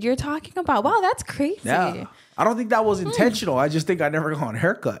Filipino kid you're talking about. Wow, that's crazy. Yeah. I don't think that was intentional. I just think I never got a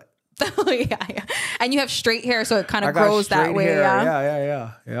haircut. Oh, yeah. And you have straight hair, so it kind I of got grows that straight way. hair.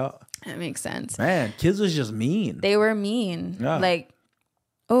 Yeah. Yeah. That makes sense. Man, kids was just mean. They were mean. Yeah. Like,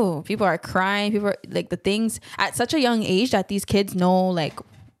 oh, people are crying. People are like the things at such a young age that these kids know, like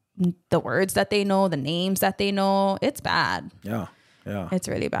the words that they know, the names that they know. It's bad. Yeah. It's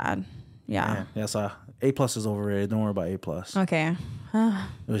really bad. Yeah. Man, yeah, so A+ is overrated. Don't worry about A+. Okay.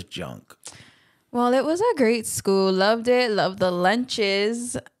 It was junk. Well, it was a great school. Loved it. Loved the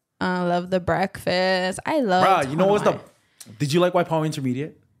lunches. Loved the breakfast. I loved. Bro, you know what's Hanoi. Did you like Waipahu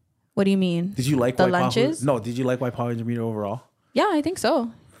Intermediate? What do you mean? Did you like the Waipahu? lunches? No, did you like Waipahu Intermediate overall? Yeah, I think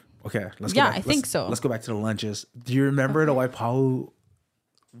so. Okay, let's go Yeah, back. I think so. Let's go back to the lunches. Do you remember the Waipahu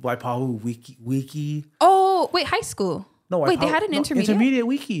wiki? Oh, wait, high school. No, wait, they Waipahu- had an no, intermediate. Intermediate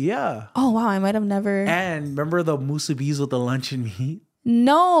wiki, yeah. Oh wow, I might have never. And remember the musubis with the luncheon meat?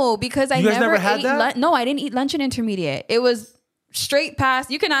 No, because I You guys never had ate that? No, I didn't eat lunch in intermediate. It was straight past.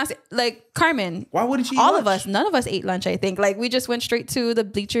 You can ask like Carmen. Why wouldn't you eat All lunch? of us, none of us ate lunch. I think like we just went straight to the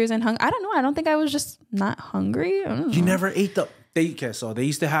bleachers and hung. I don't know. I don't think I was just not hungry. I don't know. You never ate so they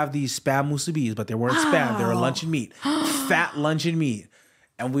used to have these spam musubis, but they weren't spam. They were luncheon meat, fat luncheon meat,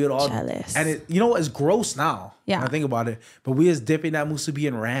 and we would all Jealous. And it, you know what? It's gross now. Yeah. when I think about it. But we was dipping that musubi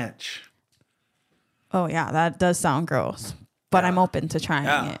in ranch. Oh yeah, that does sound gross. But Yeah. I'm open to trying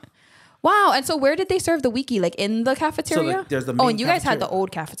Yeah. it. Wow. And so where did they serve the wiki? Like in the cafeteria? there's the Oh, main and you guys had the cafeteria.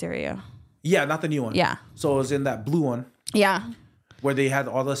 old cafeteria. Yeah, not the new one. Yeah. So it was in that blue one Yeah. where they had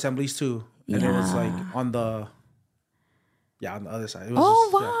all the assemblies too, and it was Yeah. like on the other side. It was Oh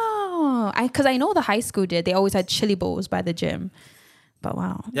just- yeah. wow. Because I know the high school did. They always had chili bowls by the gym. But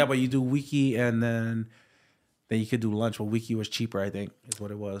wow. Yeah, but you do wiki and then you could do lunch. Well, wiki was cheaper, I think, is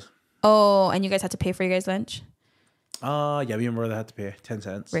what it was. Oh, and you guys had to pay for your guys' lunch? Yeah, me and brother had to pay 10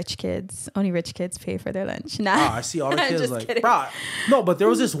 cents. Rich kids. Only rich kids pay for their lunch. Nah. Ah, I see all the kids Just like, kidding. bro. No, but there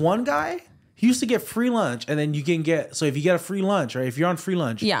was this one guy. He used to get free lunch, and then you can get. So if you get a free lunch, right? If you're on free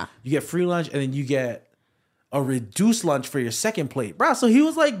lunch, Yeah. you get free lunch, and then you get a reduced lunch for your second plate, bro. So he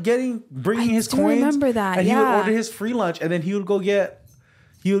was like bringing his do coins. remember that, and he would yeah. order his free lunch, and then he would go get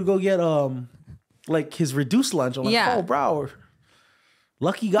like his reduced lunch. I'm like, Yeah. oh, bro,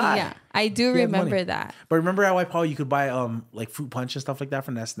 lucky guy. Yeah. I do He had remember money. that. But remember at White Paul you could buy like fruit punch and stuff like that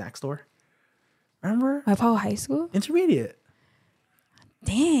from that snack store. Remember? Waipahu High School? Intermediate.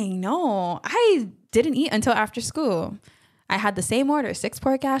 Dang, no. I didn't eat until after school. I had the same order, 6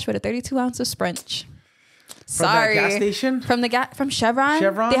 pork ash with a 32 ounce of Sprunch. From that gas station? From Chevron.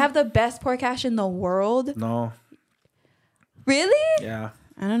 Chevron? They have the best pork ash in the world. No. Really? Yeah.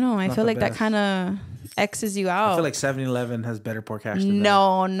 I don't know. I Not feel the like that best. kind of X's you out. I feel like 7-Eleven has better pork hash than that.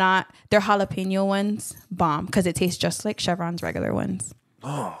 No, not their jalapeno ones. Bomb, because it tastes just like Chevron's regular ones.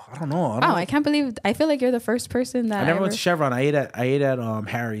 Oh, I don't know. Wow, I can't believe. I feel like you're the first person that I never went to Chevron. I ate at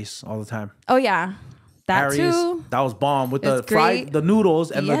Harry's all the time. Oh yeah, That too. That was bomb with the great. the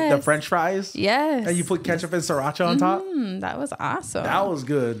noodles and Yes. the French fries. Yes. And you put ketchup and sriracha on top. That was awesome. That was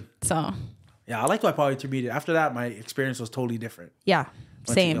good. So. Yeah, I liked my poly intermediate. After that, my experience was totally different. Yeah.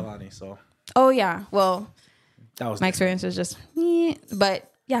 Went Same. to Galani, so. Oh yeah. Well, that was my different. experience was just,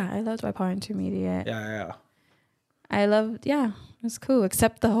 but yeah, I loved my poly intermediate. Yeah. I loved, it was cool.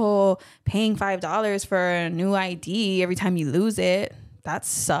 Except the whole paying $5 for a new ID every time you lose it. That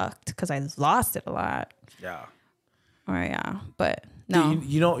sucked because I lost it a lot. Yeah. But no.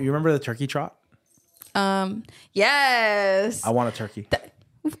 You remember the turkey trot? Yes. I want a turkey.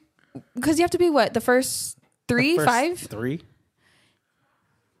 Because you have to be what? The first three, five? 3.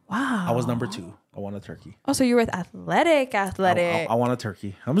 Wow. I was number 2. I want a turkey. Oh, so you were with athletic. I want a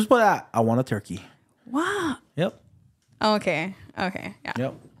turkey. I'm just put that. I want a turkey. Wow. Yep. Okay. Yeah.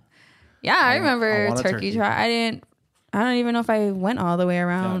 Yep. Yeah, I remember want a turkey trot. I don't even know if I went all the way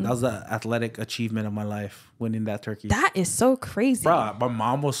around. Yeah, that was the athletic achievement of my life, winning that turkey. That is so crazy. Bro, my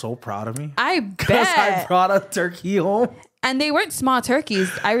mom was so proud of me. I Because I bet. brought a turkey home. And they weren't small turkeys.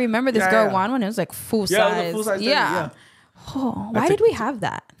 I remember this girl won one. It was like full size. Yeah, it was a full size turkey. Yeah. Oh, why did we have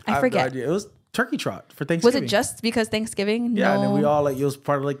that? I forget. have no idea. It was turkey trot for Was Thanksgiving. it just because Thanksgiving? Yeah, No. and then we all it was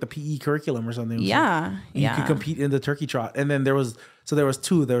part of the PE curriculum or something. Yeah. You could compete in the turkey trot. And then there was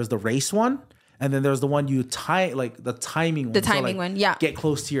 2. There was the race one, and then there was the one you tie the timing one. The timing one, yeah. Get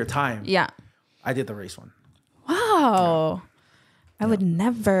close to your time. Yeah. I did the race one. Wow. I would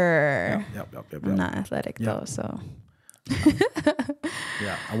never. Yep. I'm not athletic though, so.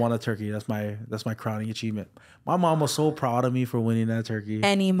 Yeah, I want a turkey. That's my crowning achievement. My mom was so proud of me for winning that turkey.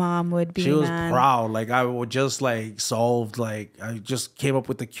 Any mom would be. She was proud. I would just solved. I just came up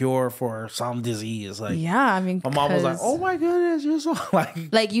with the cure for some disease. Yeah, I mean, my mom was like, "Oh my goodness, you're so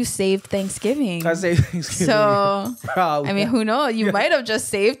like you saved Thanksgiving." I saved Thanksgiving. So Proud. I mean, who knows? You might have just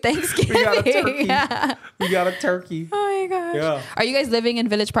saved Thanksgiving. We got a turkey. Yeah. We got a turkey. Oh my gosh. Yeah. Are you guys living in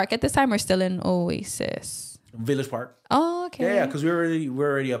Village Park at this time or still in Oasis? Village Park. Oh, okay. Yeah, because we're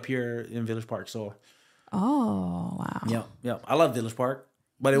already up here in Village Park. So. Oh wow. Yeah. I love Village Park,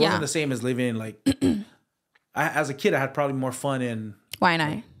 but it wasn't the same as living as a kid. I had probably more fun in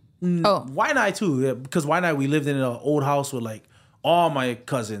Waianae. Waianae too, yeah, because Waianae we lived in an old house with all my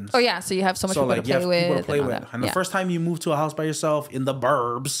cousins. Oh yeah, so you have so much people to play with. People to play and all with. that. And the first time you move to a house by yourself in the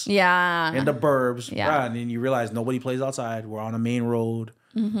burbs. Yeah. Yeah. And then you realize nobody plays outside. We're on a main road.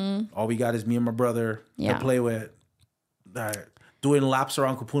 Mm-hmm. All we got is me and my brother to play with. Doing laps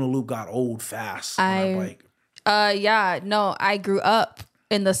around Kupuna Loop got old fast on our bike. I grew up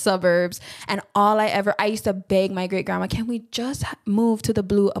in the suburbs, and I used to beg my great grandma, can we just move to the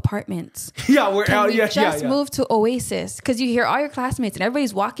blue apartments? Yeah, we're out. Yeah, just move to Oasis, because you hear all your classmates and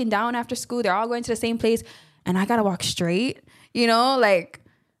everybody's walking down after school. They're all going to the same place, and I gotta walk straight.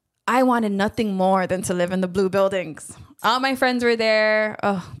 I wanted nothing more than to live in the blue buildings. All my friends were there.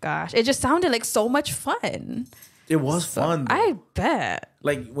 Oh gosh, it just sounded like so much fun. It was fun. Though. I bet.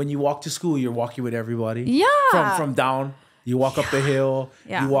 When you walk to school, you're walking with everybody. Yeah. From down, you walk up the hill.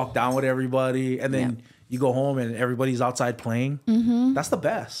 Yeah. You walk down with everybody, and then you go home and everybody's outside playing. Mm-hmm. That's the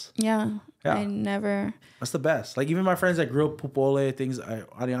best. Yeah. I never. That's the best. Even my friends that grew up Pupole, things,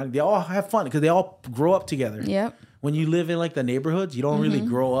 they all have fun because they all grow up together. Yep. When you live in the neighborhoods, you don't really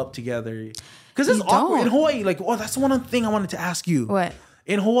grow up together. Because it's awkward. In Hawaii, that's one thing I wanted to ask you. What?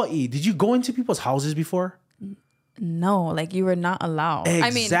 In Hawaii, did you go into people's houses before? No, you were not allowed.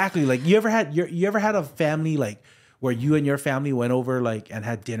 Exactly. You ever had a family where you and your family went over and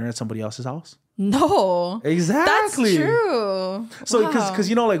had dinner at somebody else's house? No. Exactly. That's true. So because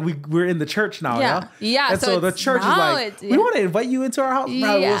we're in the church now, yeah. And so the church is we want to invite you into our house.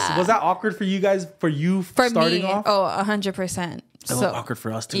 Yeah. Was that awkward for you guys? For starting me, off? Oh, 100%. It was awkward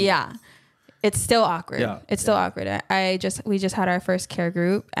for us too. Yeah. It's still awkward. Yeah. It's still awkward. We just had our first care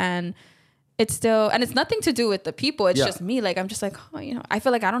group, and it's still, and it's nothing to do with the people. It's just me. I'm just I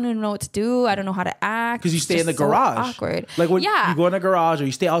feel I don't even know what to do. I don't know how to act. Because you stay in the garage. So awkward. When you go in the garage or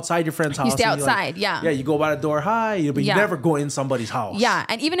you stay outside your friend's house. You stay outside, Yeah, you go by the door, hi, but you never go in somebody's house. Yeah,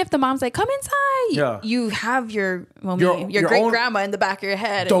 and even if the mom's come inside, you have your great grandma in the back of your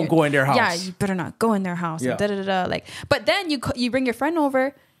head. Don't go in their house. Yeah, you better not go in their house. Yeah. And but then you bring your friend over,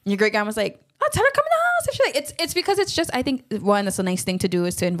 and your great grandma's oh, tell her to come in the house. If she it's because it's just, I think one, that's a nice thing to do,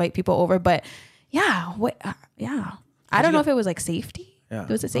 is to invite people over. But yeah, I don't know if it was safety. Yeah.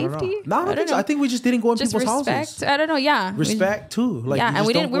 Was it safety? No, I don't know. I think we just didn't go in people's houses. I don't know. Yeah, respect too. And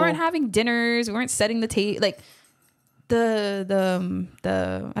we weren't having dinners. We weren't setting the table. The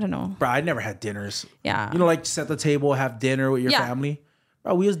I don't know. Bro, I never had dinners. Yeah. Set the table, have dinner with your family.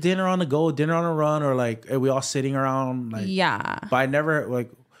 Bro, we was dinner on the go, dinner on a run, or are we all sitting around? Yeah. But I never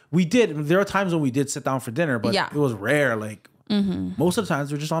We did. There are times when we did sit down for dinner, but it was rare. Like most of the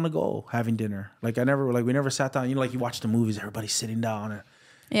times we're just on the go having dinner. Like we never sat down. You know, like you watch the movies, everybody's sitting down and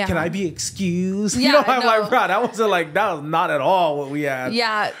can I be excused? Yeah, you know, I'm like, bro, that was not at all what we had.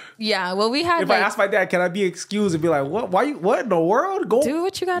 Yeah. Well, we had. If I asked my dad, can I be excused? He'd be like, what? Why? What in the world? Go do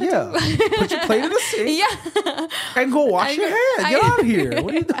what you gotta do. Put your plate in the sink. Yeah. And go wash your hands. Get out of here.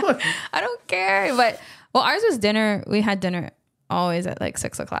 What are you doing? I don't care. But ours was dinner. We had dinner always at like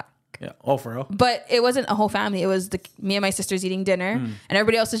 6:00. Yeah. Oh, for real? But it wasn't a whole family. It was me and my sisters eating dinner, and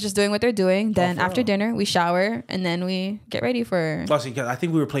everybody else is just doing what they're doing. Then after dinner, we shower, and then we get ready for. Oh, see, I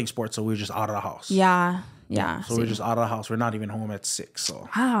think we were playing sports, so we were just out of the house. Yeah. So we're just out of the house. We're not even home at 6. So.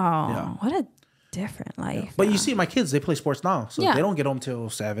 Wow. What a different life. Yeah. But you see, my kids, they play sports now, so they don't get home till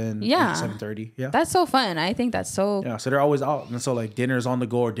 7. 7:30. Yeah. That's so fun. I think that's so. Yeah. So they're always out, and so like dinner's on the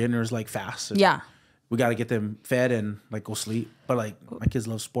go or dinner's like fast. Yeah. We got to get them fed and like go sleep. But like my kids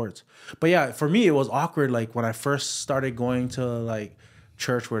love sports. But yeah, for me, it was awkward. Like when I first started going to like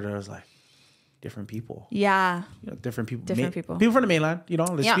church where there was like different people. Yeah. You know, different people. People. People from the mainland, you know,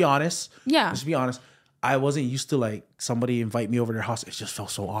 let's be honest. Yeah. Let's be honest. I wasn't used to like somebody invite me over to their house. It just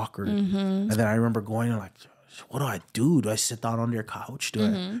felt so awkward. And then I remember going and like, what do I do? Do I sit down on their couch? Do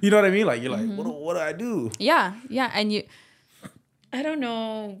I, you know what I mean? Like, you're like, what do I do? Yeah. Yeah. And I don't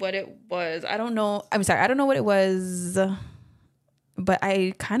know what it was. I don't know what it was, but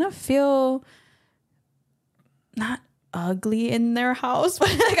I kind of feel not ugly in their house, but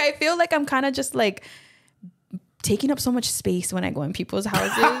like I feel like I'm kind of just like taking up so much space when I go in people's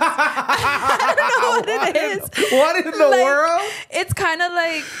houses. I don't know what it is. What in the world? It's kind of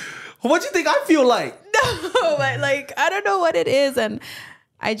like. What do you think I feel like? No, but like I don't know what it is, and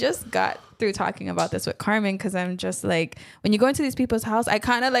I just got through talking about this with Carmen because I'm just like, when you go into these people's house, I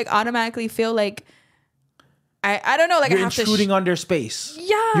kind of like automatically feel like I don't know, like you're I have intruding on their space.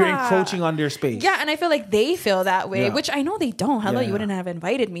 Yeah, you're encroaching on their space. Yeah, and I feel like they feel that way, which I know they don't. Hello, you wouldn't have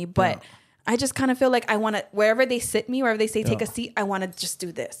invited me, but I just kind of feel like I want to, wherever they sit me, wherever they say take a seat, I want to just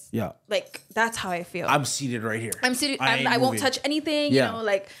do this. Yeah, like that's how I feel. I'm seated right here. I'm seated. I won't touch anything. You know,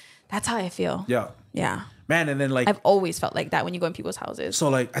 like that's how I feel. Yeah. Man, and then like I've always felt like that when you go in people's houses. So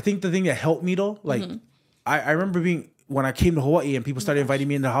like I think the thing that helped me though, like I remember when I came to Hawaii and people started inviting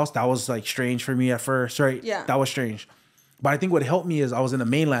me in the house, that was like strange for me at first, right? Yeah. That was strange. But I think what helped me is I was in the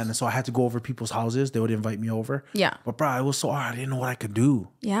mainland, and so I had to go over people's houses. They would invite me over. Yeah. But bro, it was so hard. I didn't know what I could do.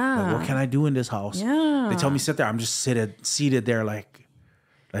 Yeah. Like, what can I do in this house? Yeah. They tell me sit there. I'm just seated there like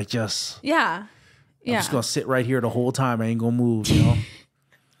just. Yeah. I'm just gonna sit right here the whole time. I ain't gonna move, you know.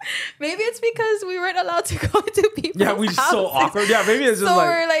 Maybe it's because we weren't allowed to go into people's Yeah, we just so awkward. Yeah, maybe it's just so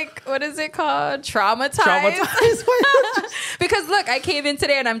we're like, what is it called? Traumatized. Because look, I came in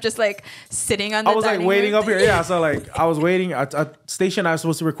today and I'm just like sitting on the I was like waiting up here. Yeah, so like I was waiting. Station and I was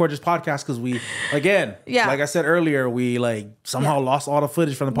supposed to record this podcast because we, again, like I said earlier, we like somehow lost all the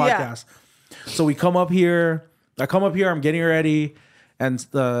footage from the podcast. Yeah. So we come up here. I come up here. I'm getting ready, and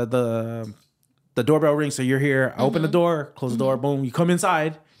the doorbell rings. So you're here. I open the door, close the door. Boom. You come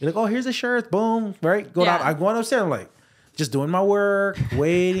inside. You're like, oh, here's the shirt. Boom. Right. Go down. I go on upstairs. I'm like, just doing my work,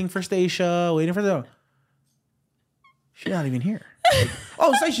 waiting for Stasha, waiting for the. She's not even here. Like,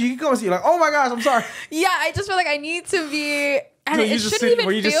 oh, Stasha, you can come and see. Like, oh my gosh, I'm sorry. Yeah, I just feel like I need to be. And so it shouldn't even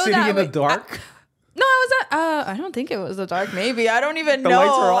were you just sitting in the dark? No, I was at. I don't think it was the dark. Maybe I don't even know.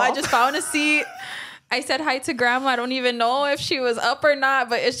 Lights were off? I just found a seat. I said hi to grandma. I don't even know if she was up or not,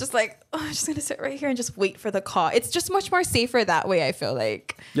 but it's just like, oh, I'm just going to sit right here and just wait for the call. It's just much more safer that way, I feel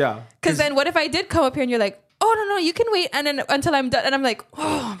like. Yeah. Because then what if I did come up here and you're like, oh, no, you can wait and then until I'm done. And I'm like,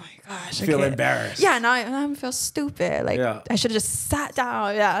 oh my gosh. I feel embarrassed. Yeah, now I feel stupid. Like I should have just sat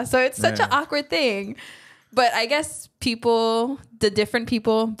down. Yeah. So it's such an awkward thing. But I guess the different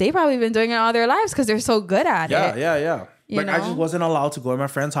people, they probably been doing it all their lives because they're so good at it. Yeah. Like I just wasn't allowed to go to my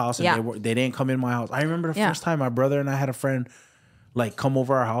friend's house, and they didn't come in my house. I remember the first time my brother and I had a friend like come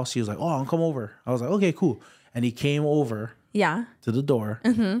over our house. He was like, "Oh, I'll come over." I was like, "Okay, cool." And he came over, to the door,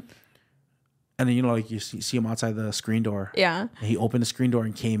 and then like you see him outside the screen door. Yeah, and he opened the screen door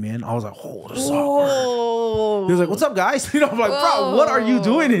and came in. I was like, "Oh, this is awkward." He was like, "What's up, guys?" I'm like, "Bro, what are you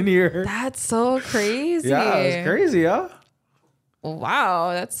doing in here?" That's so crazy. Yeah, it's crazy, huh?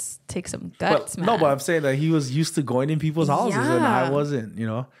 Wow, takes some guts, man. No, but I'm saying that he was used to going in people's houses and I wasn't,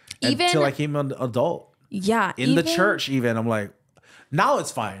 until I came an adult. Yeah. In the church even, I'm like, now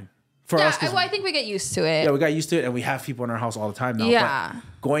it's fine for us. Well, I think we get used to it. Yeah, we got used to it and we have people in our house all the time now. Yeah.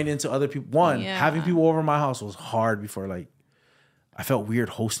 But going into other people, having people over my house was hard before, like, I felt weird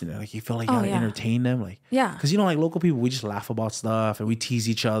hosting it. Like, you feel like you gotta entertain them. Like, because, like local people, we just laugh about stuff and we tease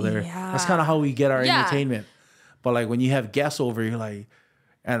each other. Yeah. That's kind of how we get our entertainment. But like when you have guests over, you're like,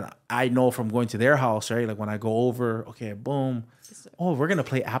 And I know from going to their house, right? Like when I go over, okay, boom. Oh, we're going to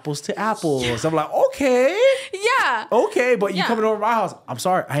play apples to apples. I'm like, okay. Yeah. Okay, but you coming over my house. I'm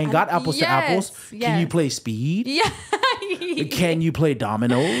sorry. I ain't got apples to apples. Can you play speed? Yeah. Can you play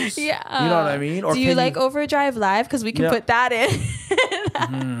dominoes? Yeah. You know what I mean? Or do you like Overdrive Live? Because we can put that in.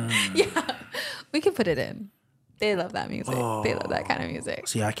 Yeah. We can put it in. They love that music. They love that kind of music.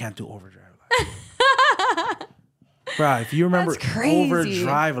 See, I can't do Overdrive Live. Bro, if you remember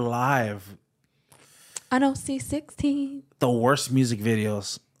Overdrive Live. I know, C16. The worst music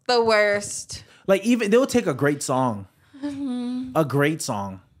videos. The worst. Like, even they'll take a great song. A great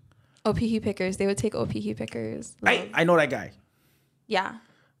song. OPE pickers. They would take OPE pickers. I know that guy. Yeah.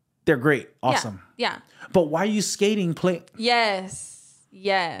 They're great. Awesome. Yeah. But why are you skating? Yes.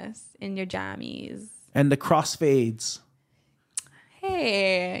 In your jammies. And the crossfades.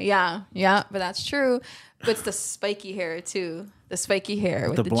 Hey. Yeah. But that's true. But it's the spiky hair too. The spiky hair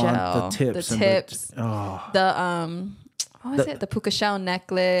with the blonde, gel. the tips. What was it? The puka shell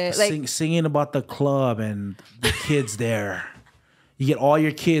necklace. Like singing about the club and the kids there. You get all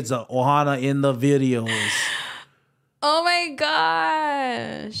your kids, Ohana, in the videos. Oh my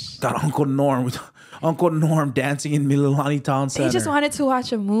gosh. Got Uncle Norm dancing in Mililani Town Center. He just wanted to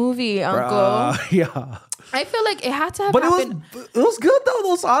watch a movie, Uncle. Yeah. I feel like it had to have happened. It was good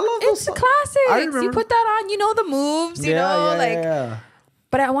though. I love those. It's a classic. You put that on, you know the moves, you know, like.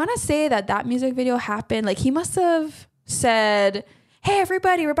 But I want to say that music video happened. Like he must have said, "Hey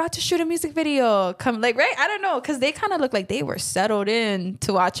everybody, we're about to shoot a music video. Come, like, right? I don't know, because they kind of look like they were settled in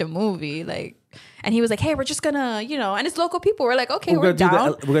to watch a movie, like." And he was like, "Hey, we're just gonna, you know," and it's local people. We're like, "Okay, we're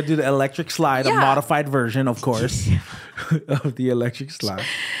down." We're gonna do the electric slide, a modified version, of course, of the electric slide.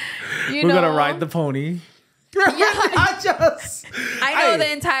 We're gonna ride the pony. I know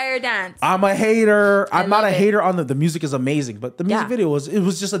the entire dance. I'm a hater. I'm not a hater on the music is amazing, but the music video was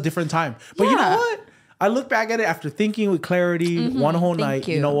just a different time. But you know what? I look back at it after thinking with clarity one whole night.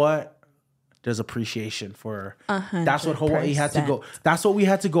 You know what? There's appreciation for 100%. That's what Hawaii had to go. That's what we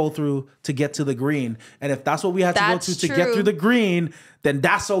had to go through to get to the green. And if that's what we had to go through to get through the green, then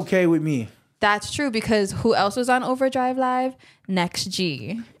that's okay with me. That's true, because who else was on Overdrive Live? Next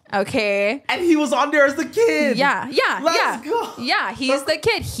G. Okay. And he was on there as the kid. Let's go. Yeah, he's the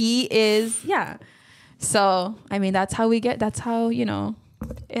kid. He is, So, I mean, that's how, you know,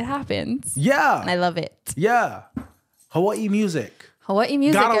 it happens. Yeah. And I love it. Yeah. Hawaii music. Gotta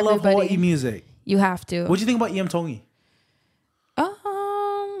everybody. Love Hawaii music. You have to. What'd you think about Tongi?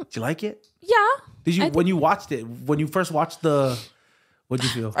 Did you like it? Yeah. Did you, when you watched it, when you first watched what'd you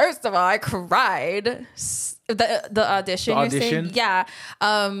feel? First of all, I cried. The audition. You're saying? Yeah.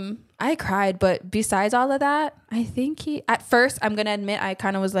 I cried, but besides all of that, I think at first, I'm going to admit, I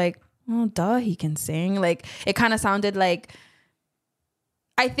kind of was like, oh, duh, he can sing. Like, it kind of sounded like,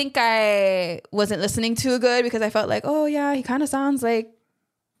 I think I wasn't listening too good, because I felt like, oh yeah, he kind of sounds like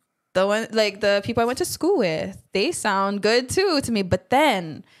the people I went to school with. They sound good too to me. But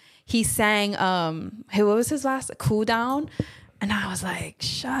then he sang, what was his last? Cool Down. And I was like,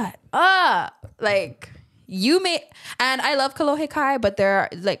 shut up. Like, and I love Kalohe Kai, but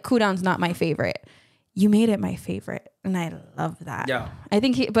Cool Down's not my favorite. You made it my favorite, and I love that. Yeah. I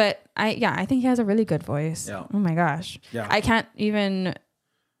think he has a really good voice. Yeah. Oh my gosh. Yeah. I can't even,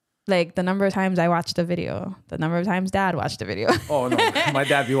 like, the number of times I watched the video, the number of times Dad watched the video. Oh no, my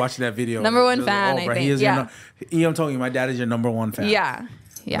dad be watching that video. Number one fan, I think. He is I'm telling you, my dad is your number one fan. Yeah.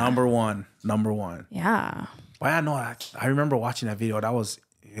 Number one. Yeah. Well, I know. I remember watching that video.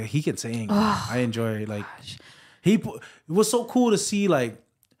 He can sing. I enjoy, like, it was so cool to see, like,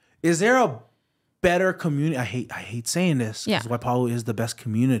 is there a better community? I hate saying this, because Waipahu is the best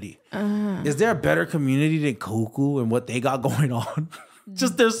community. Is there a better community than Koku and what they got going on?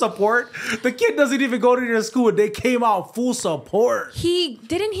 Just their support. The kid doesn't even go to their school, and they came out full support.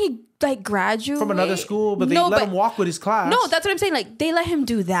 Didn't he like graduate from another school, but they let him walk with his class. No, that's what I'm saying. Like, they let him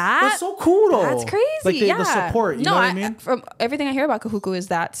do that. That's so cool though. That's crazy. Like the support. You know what I mean? From everything I hear about Kahuku is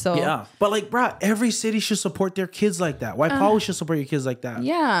that. So yeah, but like, bro, every city should support their kids like that. Waipahu should support your kids like that.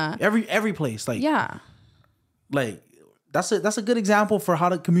 Yeah. Every place, like, yeah, like. That's a good example for how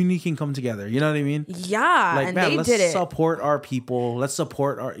the community can come together. You know what I mean? Yeah. Like, man, let's support our people. Let's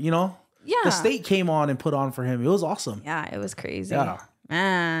support our, Yeah. The state came on and put on for him. It was awesome. Yeah, it was crazy. Yeah.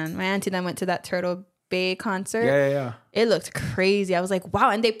 Man, my auntie then went to that Turtle Bay concert. Yeah. It looked crazy. I was like, wow.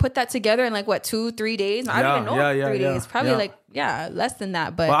 And they put that together in like, what, 2-3 days? I don't even know. 3 days. Probably less than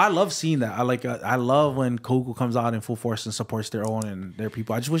that. But I love seeing that. I love when Koku comes out in full force and supports their own and their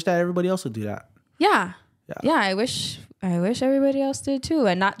people. I just wish that everybody else would do that. Yeah. Yeah, I wish everybody else did too,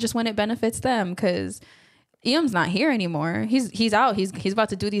 and not just when it benefits them, because Iam's not here anymore. He's out. He's about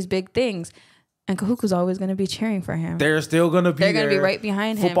to do these big things. And Kahuku's always going to be cheering for him. They're still going to be They're going to be right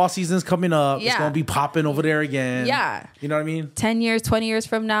behind him. Football season's coming up. Yeah. It's going to be popping over there again. Yeah. You know what I mean? 10 years, 20 years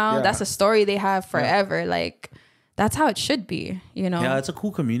from now, that's a story they have forever. Like, that's how it should be, you know? Yeah, it's a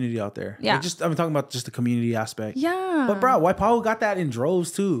cool community out there. Yeah. Like I'm talking about just the community aspect. Yeah. But bro, Waipahu got that in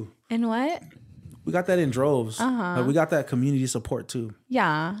droves too. In what? We got that in droves. Like, we got that community support too.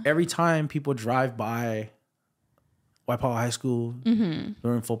 Yeah. Every time people drive by Waipahu High School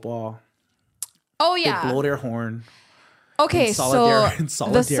during football, oh yeah, they blow their horn. Okay, so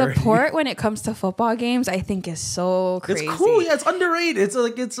the support when it comes to football games, I think, is so crazy. It's cool. Yeah, it's underrated. It's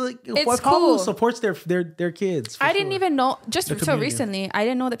Waipahu cool. supports their kids. I didn't even know, just so recently, I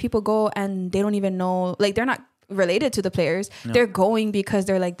didn't know that people go and they don't even know, like, they're not related to the players. Yeah. They're going because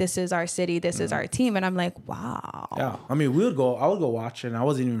they're like, this is our city, this is our team. And I'm like, wow. Yeah. I mean, I would go watch, and I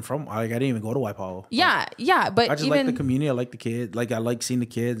wasn't even from, like, I didn't even go to Waipahu. Yeah. But I just like the community. I like the kids. Like, I like seeing the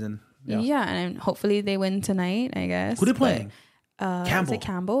kids, and yeah, and hopefully they win tonight, I guess. Who they playing? Campbell. Is it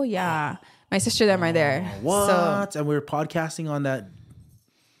Campbell? Yeah. My sister them are there. What? So. And we're podcasting on that.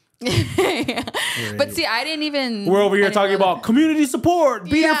 But see, I didn't even. We're over here talking about community support.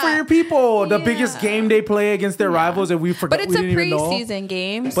 Be there for your people. The biggest game they play against their rivals, and we forgot. But it's a preseason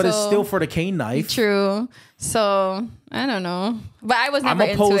game. But it's still for the cane knife. True. So I don't know. But I was never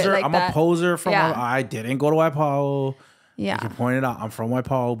into it like I'm that. a poser from. I didn't go to Waipahu. Yeah. Like you pointed out, I'm from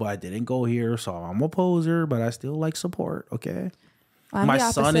Waipahu, but I didn't go here, so I'm a poser. But I still like support. Okay. Well, my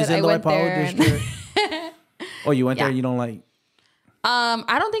son is in the Waipahu district. Oh, you went there and you don't like?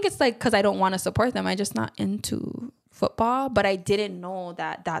 I don't think it's like because I don't want to support them. I'm just not into football. But I didn't know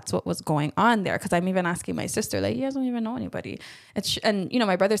that that's what was going on there, because I'm even asking my sister, like, you guys don't even know anybody. And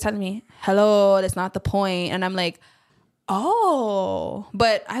my brother's telling me, hello, that's not the point. And I'm like, oh.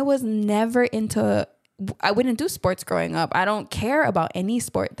 But I was never into. I wouldn't do sports growing up. I don't care about any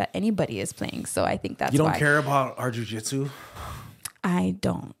sport that anybody is playing. So I think that's why. You don't care about our jiu-jitsu? I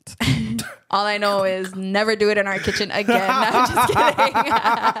don't. All I know is never do it in our kitchen again. No, I'm just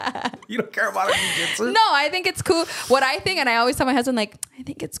kidding. You don't care about our jiu-jitsu? No, I think it's cool. What I think, and I always tell my husband, like, I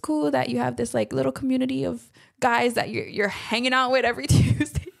think it's cool that you have this like little community of guys that you're hanging out with every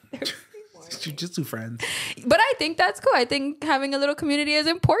Tuesday. Jiu-jitsu friends. But I think that's cool. I think having a little community is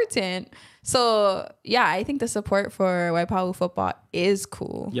important. So yeah, I think the support for Waipahu football is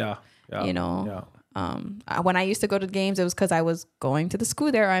cool. Yeah. Yeah. When I used to go to games, it was because I was going to the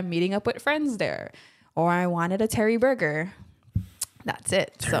school there, or I'm meeting up with friends there, or I wanted a Terry Burger. That's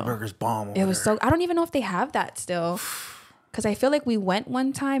it. Terry Burger's bomb. It was so. I don't even know if they have that still, because I feel like we went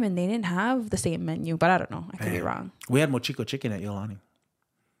one time and they didn't have the same menu. But I don't know. I could be wrong. We had Mochico chicken at Iolani.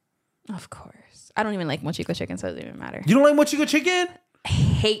 Of course, I don't even like Mochico chicken, so it doesn't even matter. You don't like Mochico chicken? I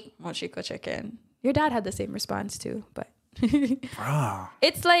hate Mochico chicken. Your dad had the same response too, but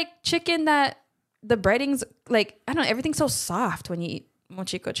it's like chicken that the breading's like, I don't know, everything's so soft when you eat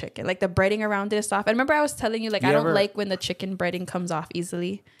Mochico chicken. Like the breading around it is soft. I remember I was telling you, like, I don't like when the chicken breading comes off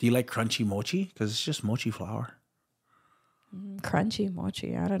easily. Do you like crunchy mochi? Because it's just mochi flour. Crunchy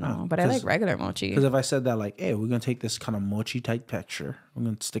mochi, I don't know, but I like regular mochi. Because if I said that, like, hey, we're gonna take this kind of mochi type texture, I'm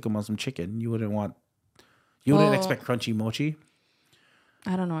gonna stick them on some chicken, you wouldn't expect crunchy mochi.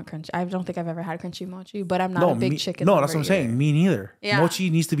 I don't know what crunchy. I don't think I've ever had crunchy mochi, but I'm not a big chicken. No, that's what I'm saying. Me neither. Yeah.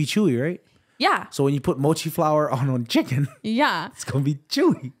 Mochi needs to be chewy, right? Yeah. So when you put mochi flour on chicken, it's gonna be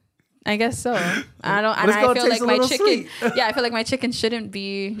chewy. I guess so. I feel like my chicken. I feel like my chicken shouldn't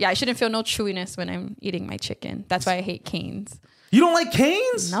be. Yeah, I shouldn't feel no chewiness when I'm eating my chicken. That's why I hate canes. You don't like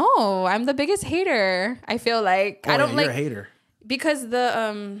canes? No, I'm the biggest hater. I feel like I don't like. You're a hater because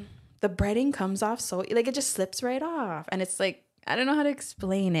the breading comes off so like it just slips right off, and it's like I don't know how to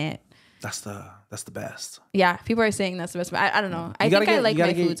explain it. That's the best. Yeah, people are saying that's the best. I don't know. I think I like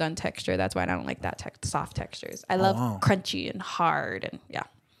my foods on texture. That's why I don't like that soft textures. I love crunchy and hard and yeah.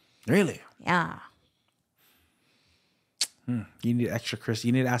 Really? Yeah. You need extra crispy.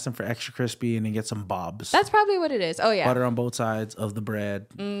 You need to ask them for extra crispy and then get some bobs. That's probably what it is. Oh yeah. Butter on both sides of the bread.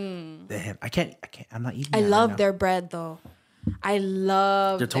 Damn, I can't. I'm not eating. I love their bread though. I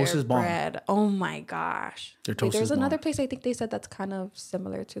love their toast is bomb. Bread. Oh my gosh. Their toast There's is another bomb. place I think they said that's kind of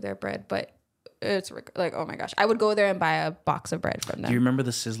similar to their bread, but it's like, oh my gosh, I would go there and buy a box of bread from them. Do you remember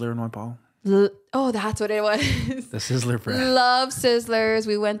the Sizzler in Waipahu? Oh, that's what it was. The Sizzler bread. Love Sizzlers.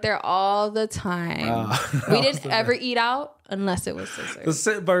 We went there all the time. We didn't ever eat out unless it was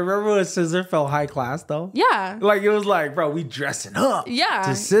Sizzlers. But remember when Sizzler felt high class though? Yeah. Like it was like, bro, we dressing up. Yeah.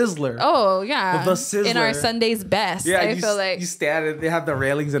 To Sizzler. Oh yeah. The Sizzler. In our Sunday's best. Yeah. I feel like you stand and they have the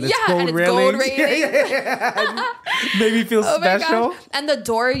railings and it's gold railings. Gold railings. Made me feel special. And the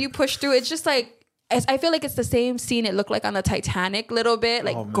door you push through, it's just like I feel like it's the same scene it looked like on the Titanic, little bit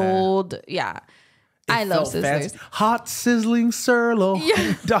like gold. Yeah. I love Sizzlers. Fancy. Hot sizzling sirloin.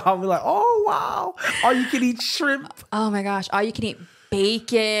 Yeah. I'm like, oh wow. All you can eat shrimp. Oh my gosh. All you can eat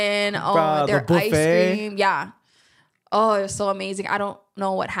bacon. Oh, Bruh, their the ice cream. Yeah. Oh, it was so amazing. I don't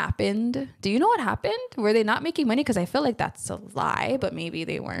know what happened. Do you know what happened? Were they not making money? Because I feel like that's a lie, but maybe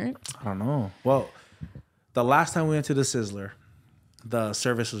they weren't. I don't know. Well, the last time we went to the Sizzler, the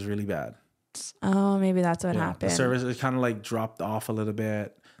service was really bad. Oh, maybe that's what happened. The service, it kind of like dropped off a little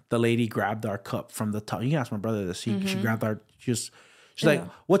bit. The lady grabbed our cup from the top. You can ask my brother this. She grabbed our, she's like,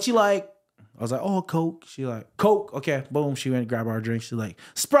 what you like? I was like, oh, Coke. She like, Coke. Okay, boom. She went and grabbed our drink. She's like,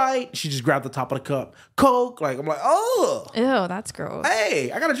 Sprite. She just grabbed the top of the cup. Coke. Like, I'm like, oh. Ew, that's gross.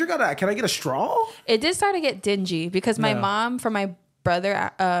 Hey, I got to drink out of that. Can I get a straw? It did start to get dingy because my mom, for my brother,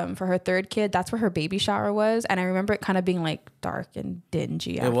 for her third kid, that's where her baby shower was. And I remember it kind of being like dark and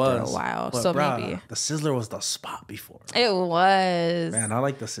dingy after a while. But so maybe. The Sizzler was the spot before. It was. Man, I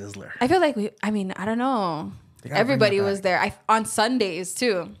like the Sizzler. I feel like I don't know. Everybody was there. On Sundays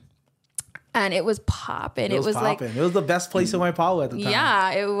too. And it was popping. It was like, it was the best place in Waipahu at the time.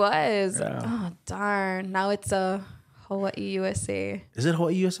 Yeah, it was. Yeah. Oh, darn. Now it's a Hawaii, USA. Is it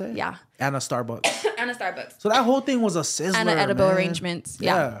Hawaii, USA? Yeah. And a Starbucks. And a Starbucks. So that whole thing was a Sizzler. And an edible arrangements.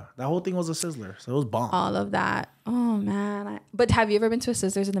 Yeah. That whole thing was a Sizzler. So it was bomb. All of that. Oh, man. But have you ever been to a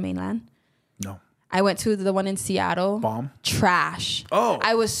Sizzlers in the mainland? No. I went to the one in Seattle. Bomb. Trash. Oh.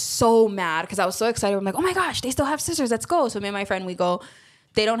 I was so mad because I was so excited. I'm like, oh my gosh, they still have Sizzlers. Let's go. So me and my friend, we go.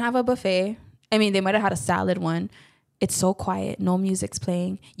 They don't have a buffet. I mean, they might have had a salad one. It's so quiet. No music's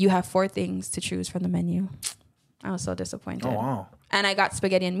playing. You have 4 things to choose from the menu. I was so disappointed. Oh, wow. And I got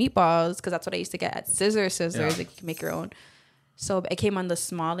spaghetti and meatballs because that's what I used to get at Sizzlers. Like, you can make your own. So it came on the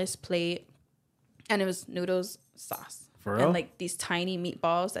smallest plate. And it was noodles, sauce. For real? And like these tiny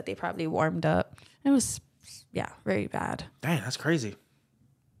meatballs that they probably warmed up. It was, very bad. Dang, that's crazy.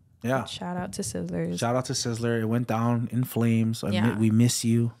 Yeah. Shout out to Sizzlers. Shout out to Sizzler. It went down in flames. We miss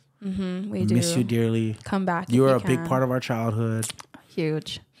you. Mm-hmm, we miss you dearly. Come back. You are a big part of our childhood.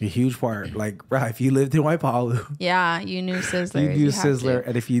 Huge. A huge part. Like, right, if you lived in Waipahu. Yeah, you knew Sizzler. You knew Sizzler.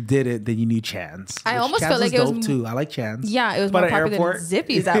 And if you did it, then you knew Chan's. I almost Chance felt like it was dope too. I like Chan's. Yeah, it was more popular than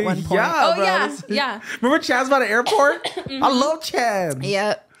Zippy's at one point. Yeah. Remember Chan's by the airport? I love Chan's.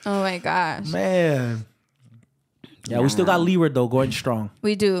 Yep. Oh my gosh. Man. Yeah, we still got Leeward though, going strong.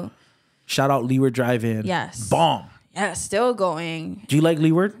 We do. Shout out Leeward Drive-In. Yes. Bomb. Yeah, still going. Do you like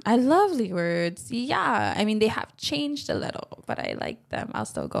Leeward? I love Leewards. Yeah. I mean, they have changed a little, but I like them. I'll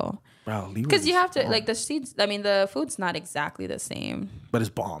still go. Bro, Leeward. Because you have to, like, the seeds, I mean, the food's not exactly the same. But it's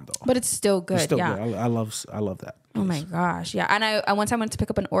bomb, though. But it's still good. It's still good. I love that. Oh, my gosh. Yeah. And I one time went to pick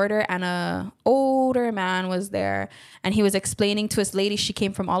up an order, and a older man was there, and he was explaining to this lady, she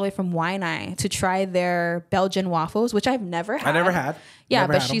came from all the way from Waianae to try their Belgian waffles, which I've never had. I never had. Yeah,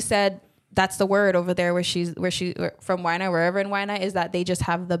 never but had she said that's the word over there where she from Waianae, wherever in Waianae, is that they just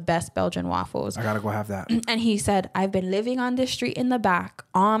have the best Belgian waffles. I gotta go have that. And he said, I've been living on this street in the back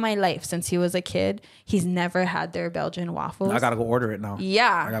all my life since he was a kid. He's never had their Belgian waffles. I gotta go order it now.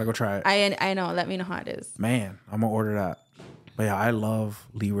 Yeah. I gotta go try it. I know. Let me know how it is. Man, I'm gonna order that. But yeah, I love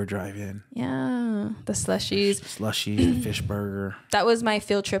Leeward Drive-In. Yeah. The slushies. The fish burger. That was my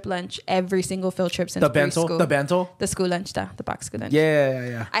field trip lunch. Every single field trip since preschool. The bento? The school lunch, the box school lunch.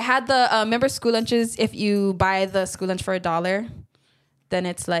 Yeah. I had the, remember school lunches, if you buy the school lunch for $1, then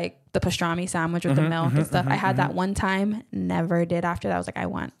it's like the pastrami sandwich with the milk and stuff. I had that one time, never did after that. I was like, I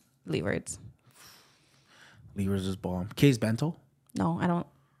want Leeward's. Leeward's is bomb. K's bento? No,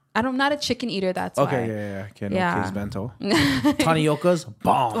 I'm not a chicken eater. That's okay. why. Yeah. Okay, no K's bento. Tanioka's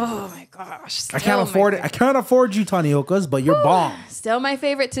bomb. Oh my gosh. I can't afford it. I can't afford you Tanioka's, but you're bomb. Still my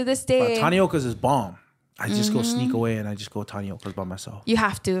favorite to this day. But Tanioka's is bomb. I just go sneak away and I just go Tanioka's by myself. You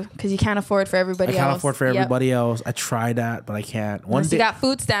have to, because you can't afford for everybody else. I can't afford for everybody else. I tried that, but I can't. Unless you got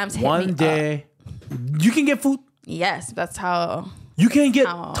food stamps. One day, you can get food. Yes, that's how. You can get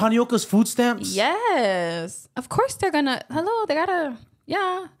Tanioka's food stamps. Yes, of course they're gonna. Hello, they gotta.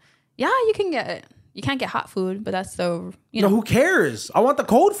 Yeah, you can get it. You can't get hot food, but that's the you know who cares? I want the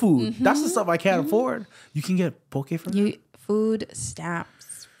cold food. That's the stuff I can't afford. You can get poke from you. Food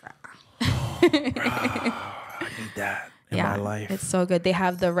stamps. I need that in my life. It's so good. They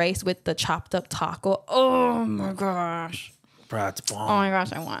have the rice with the chopped up taco. Oh my gosh. Bro, it's bomb. Oh my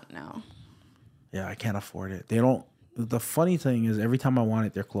gosh, I want now. Yeah, I can't afford it. They don't. The funny thing is, every time I want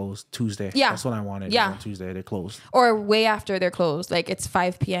it, they're closed. Tuesday. Yeah. That's when I want it. Yeah. On Tuesday, they're closed. Or way after they're closed. Like it's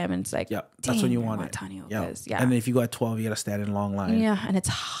 5 p.m. and it's like, yeah, that's when you want it. Tanioka's. Yeah. And then if you go at 12, you got to stand in a long line. Yeah, and it's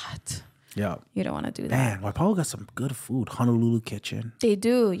hot. Yeah. You don't want to do that. Man, Waipahu got some good food. Honolulu Kitchen. They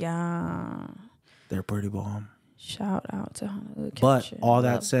do, yeah. They're pretty bomb. Shout out to Honolulu But Kitchen. all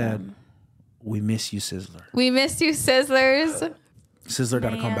that Love said, them. we miss you, Sizzler. We missed you, Sizzlers. Sizzler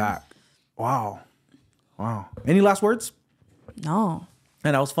got to come Man. back. Wow. Any last words? No.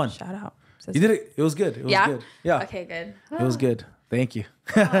 And that was fun. Shout out. You did it. It was good. It was good. Yeah. Okay, good. It was good. Thank you.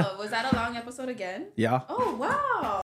 Oh, was that a long episode again? Yeah. Oh, wow.